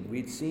seen?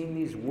 We'd seen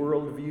these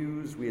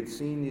worldviews. We had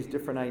seen these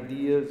different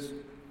ideas.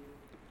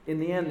 In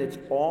the end, it's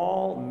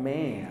all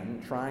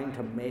man trying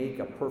to make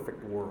a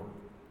perfect world.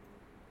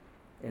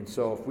 And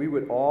so if we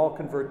would all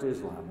convert to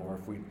Islam, or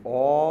if we'd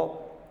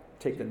all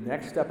take the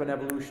next step in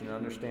evolution and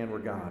understand we're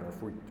God, or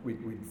if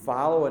we'd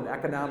follow an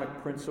economic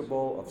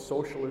principle of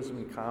socialism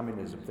and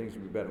communism, things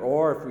would be better.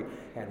 Or if we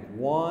had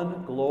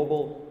one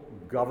global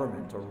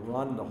government to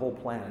run the whole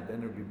planet,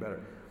 then it would be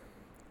better.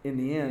 In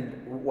the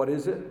end, what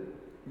is it?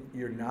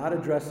 You're not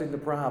addressing the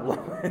problem.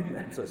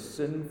 That's a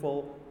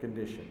sinful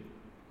condition.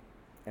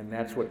 And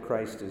that's what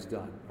Christ has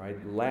done, right?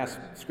 Last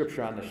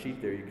scripture on the sheet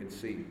there you can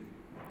see.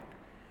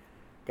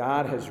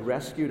 God has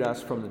rescued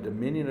us from the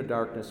dominion of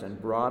darkness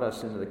and brought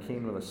us into the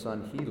kingdom of the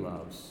Son He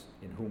loves,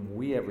 in whom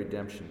we have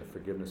redemption, the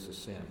forgiveness of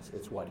sins.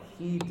 It's what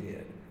He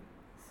did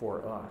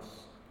for us.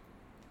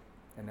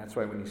 And that's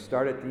why when you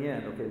start at the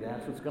end, okay,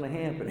 that's what's going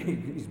to happen.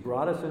 He's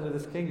brought us into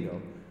this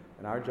kingdom.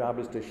 And our job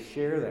is to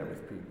share that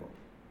with people.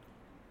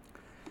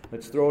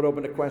 Let's throw it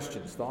open to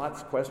questions.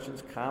 Thoughts,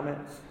 questions,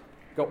 comments?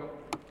 Go.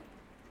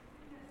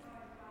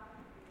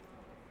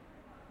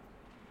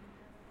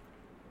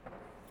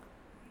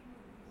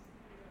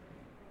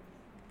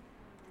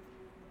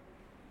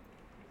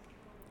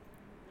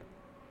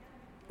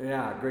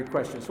 Yeah, great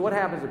question. So what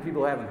happens if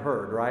people haven't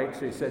heard, right?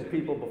 So you said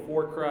people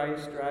before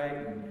Christ,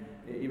 right? And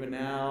even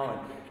now.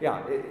 And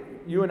yeah,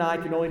 you and I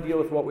can only deal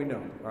with what we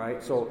know,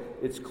 right? So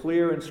it's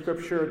clear in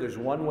Scripture there's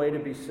one way to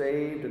be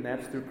saved, and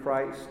that's through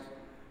Christ.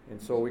 And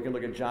so we can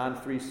look at John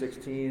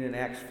 3:16 and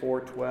Acts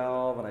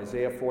 4:12 and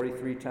Isaiah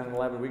 43:10 and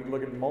 11. We can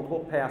look at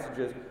multiple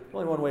passages. There's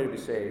only one way to be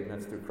saved, and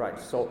that's through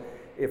Christ. So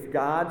if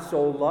God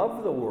so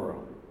loved the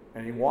world,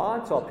 and He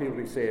wants all people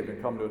to be saved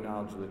and come to a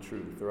knowledge of the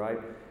truth, right?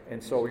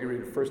 And so we can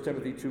read 1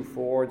 Timothy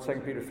 2:4 and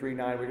 2 Peter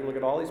 3:9. We can look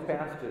at all these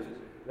passages.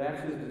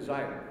 That's His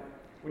desire.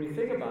 When you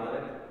think about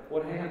it,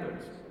 what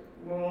happens?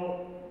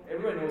 Well,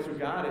 everybody knows who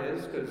God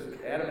is because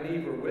Adam and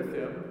Eve were with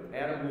Him.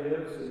 Adam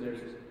lives, and there's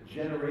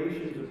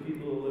generations of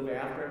people who live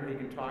after Him He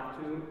can talk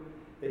to.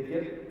 They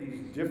get these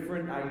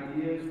different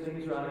ideas.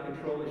 Things are out of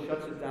control. He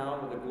shuts it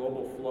down with a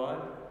global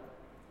flood.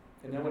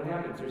 And then what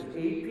happens? There's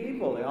 8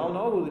 people. They all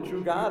know who the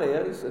true God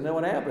is. And then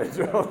what happens?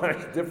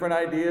 Different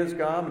ideas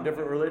come and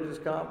different religions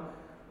come.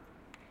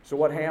 So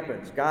what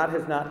happens? God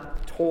has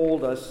not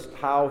told us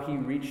how He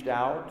reached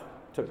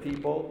out to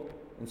people.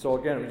 And so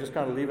again, we just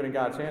kind of leave it in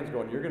God's hands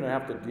going, you're going to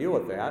have to deal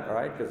with that, all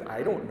right? Because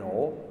I don't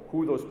know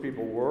who those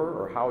people were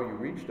or how you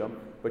reached them,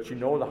 but you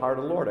know the heart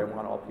of the Lord. I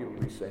want all people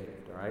to be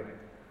saved, all right?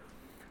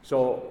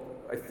 So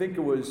I think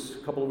it was a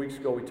couple of weeks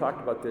ago we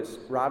talked about this.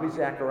 Ravi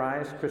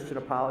Zacharias, Christian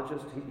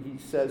apologist, he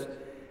says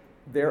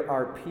there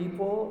are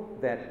people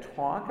that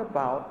talk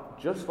about,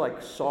 just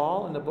like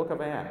Saul in the book of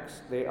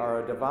Acts, they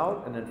are a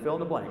devout and then fill in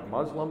the blank,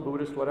 Muslim,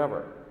 Buddhist,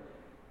 whatever.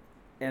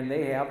 And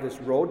they have this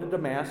road to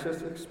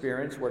Damascus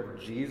experience where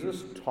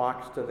Jesus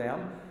talks to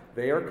them.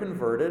 They are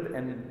converted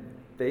and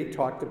they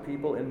talk to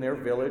people in their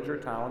village or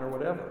town or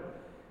whatever.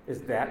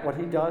 Is that what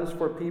He does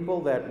for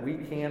people that we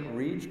can't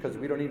reach because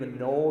we don't even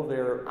know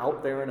they're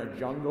out there in a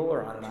jungle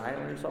or on an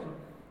island or something?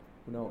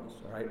 Who knows,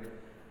 all right?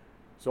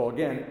 So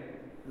again,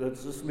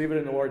 let's just leave it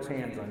in the Lord's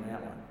hands on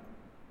that one.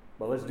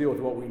 But let's deal with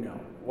what we know.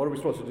 What are we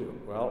supposed to do?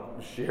 Well,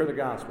 share the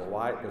gospel.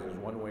 Why? Because there's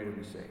one way to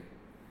be saved.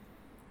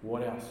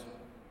 What else?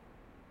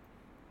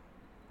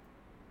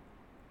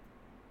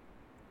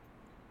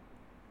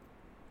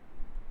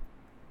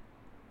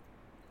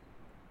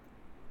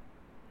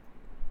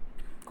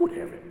 Good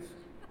heavens.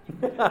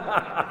 Good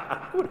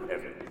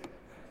heavens.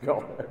 Go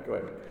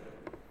ahead.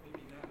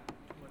 Maybe not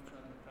too much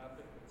on the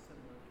topic, but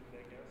similar to it,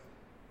 I guess.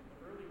 In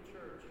the early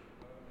church,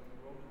 when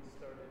the Romans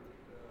started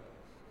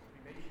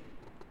cremation,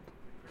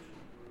 the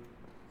Christians were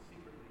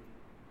secretly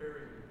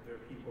burying their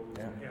people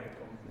in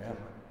catacombs and so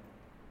on.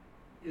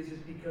 Is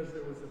it because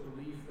there was a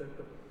belief that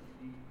the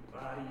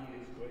body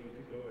is going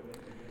to go, and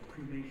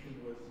cremation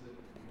was the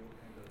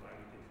kind of body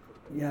they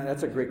cooked? Yeah,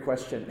 that's a great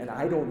question, and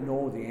I don't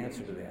know the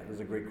answer to that.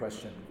 That's a great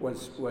question.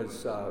 Was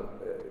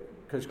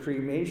because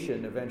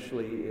cremation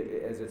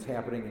eventually, as it's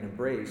happening and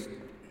embraced,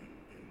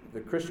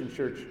 the Christian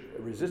church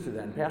resisted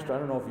that. And Pastor, I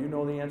don't know if you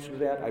know the answer to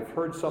that. I've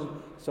heard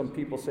some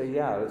people say,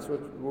 yeah, that's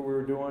what we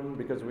were doing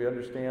because we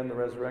understand the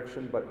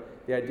resurrection, but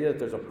the idea that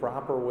there's a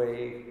proper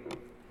way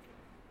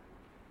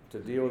to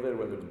deal with it,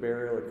 whether it's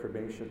burial or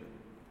cremation.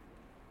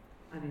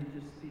 I mean,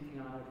 just speaking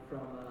on it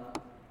from a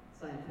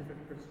scientific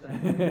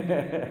perspective,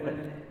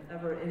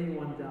 whenever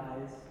anyone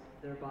dies,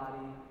 their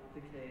body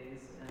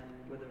decays and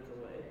withers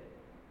away.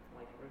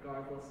 Like,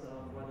 regardless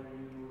of whether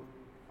you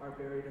are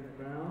buried in the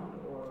ground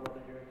or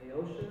whether you're in the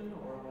ocean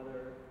or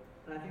whether...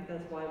 And I think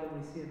that's why when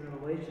we see in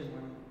Revelation,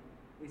 when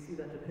we see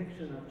that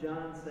depiction of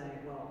John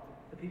saying, well,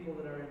 the people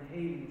that are in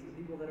Hades, the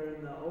people that are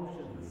in the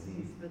ocean, the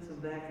sea spits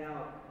them back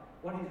out,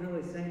 what he's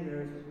really saying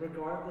there is,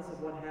 regardless of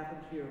what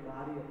happened to your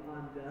body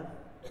upon death,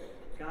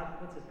 God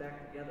puts it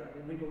back together. I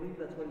mean, we believe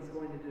that's what he's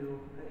going to do.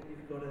 You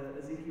can go to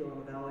Ezekiel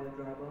in the Valley of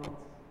Dry Bones.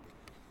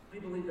 We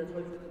believe that's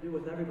what he's going to do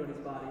with everybody's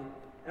body.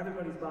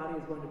 Everybody's body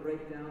is going to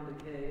break down,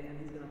 decay, and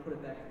he's going to put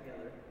it back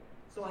together.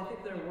 So I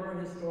think there were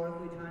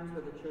historically times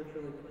where the church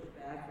really pushed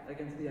back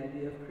against the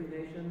idea of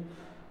cremation.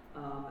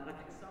 And I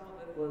think some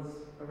of it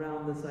was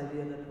around this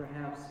idea that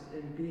perhaps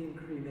in being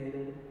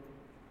cremated,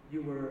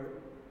 you were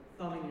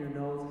thumbing your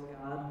nose at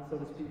God, so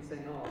to speak,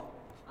 saying, oh,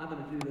 I'm going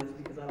to do this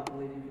because I don't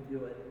believe you can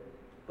do it.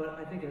 But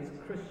I think as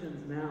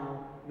Christians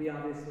now, we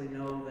obviously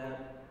know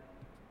that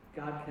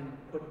God can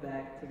put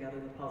back together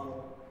the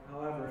puzzle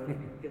however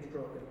it gets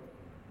broken.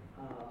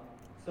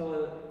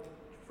 So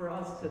for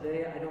us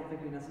today, I don't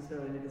think we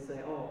necessarily need to say,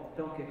 oh,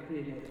 don't get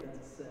cremated, that's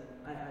a sin.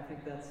 I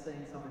think that's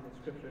saying something that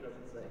Scripture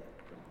doesn't say.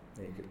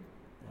 Thank you.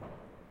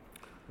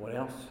 What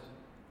else?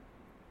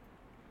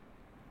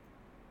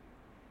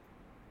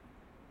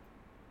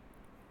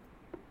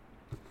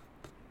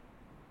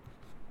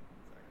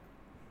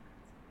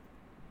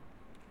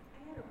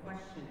 I had a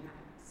question.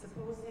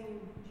 Supposing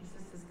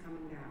Jesus is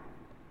coming down,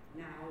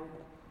 now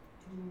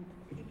do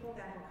people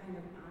that are kind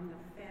of on the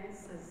fence,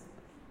 as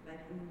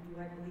like, do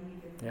I believe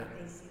if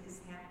they see this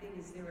happening,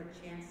 is there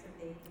a chance that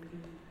they can be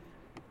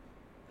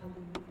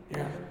believed?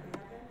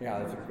 Yeah,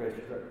 that's a great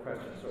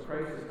question. So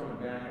Christ is coming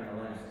back on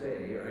the last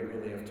day, right?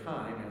 Will they have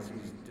time as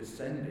he's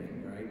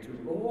descending, right?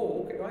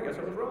 Okay, well, I guess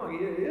I was wrong.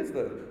 He is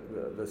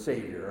the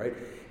Savior, right?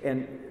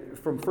 And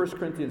from 1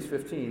 Corinthians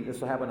 15, this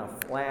will happen a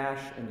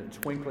flash in the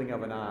twinkling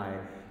of an eye.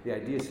 The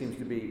idea seems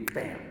to be,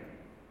 bam,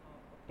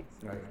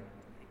 right?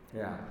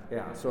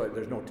 Yeah. So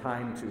there's no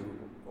time to,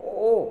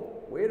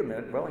 wait a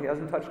minute. Well, he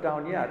hasn't touched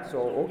down yet,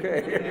 so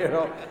okay,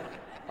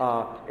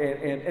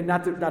 and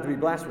not to be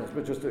blasphemous,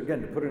 but just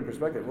again to put it in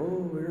perspective.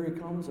 Oh, here he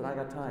comes, and I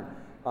got time.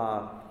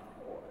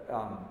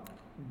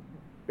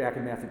 Back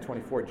in Matthew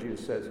 24,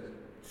 Jesus says,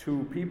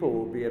 2 people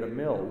will be at a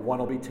mill. One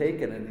will be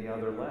taken, and the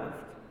other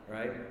left.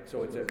 Right.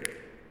 So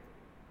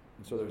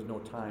so there's no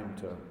time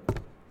to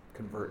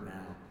convert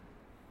now.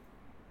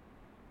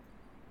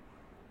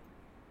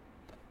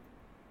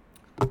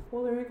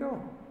 Well, there you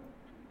go.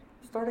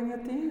 Starting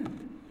at the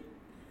end.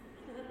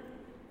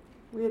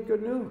 We had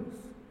good news.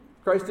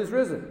 Christ is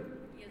risen.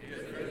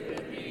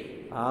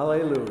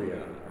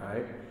 Hallelujah. All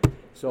right.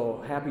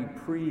 So happy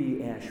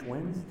pre-Ash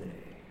Wednesday.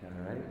 All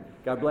right.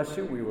 God bless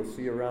you. We will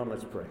see you around.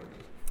 Let's pray.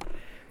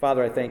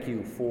 Father, I thank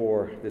you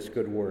for this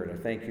good word. I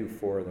thank you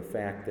for the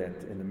fact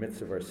that in the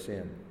midst of our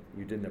sin,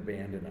 you didn't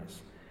abandon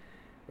us,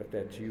 but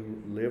that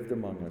you lived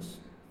among us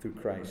through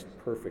Christ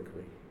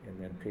perfectly and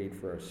then paid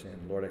for our sin.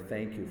 Lord, I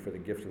thank you for the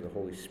gift of the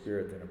Holy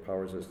Spirit that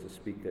empowers us to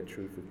speak that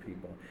truth with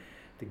people,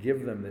 to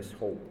give them this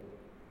hope,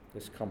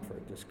 this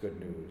comfort, this good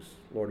news.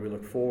 Lord, we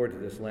look forward to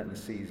this Lenten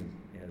season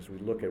as we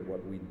look at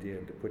what we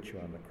did to put you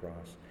on the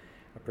cross.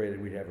 I pray that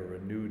we'd have a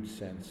renewed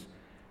sense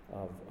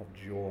of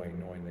joy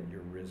knowing that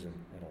you're risen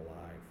and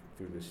alive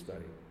through this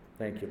study.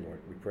 Thank you, Lord.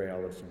 We pray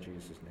all this in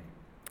Jesus' name.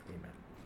 Amen.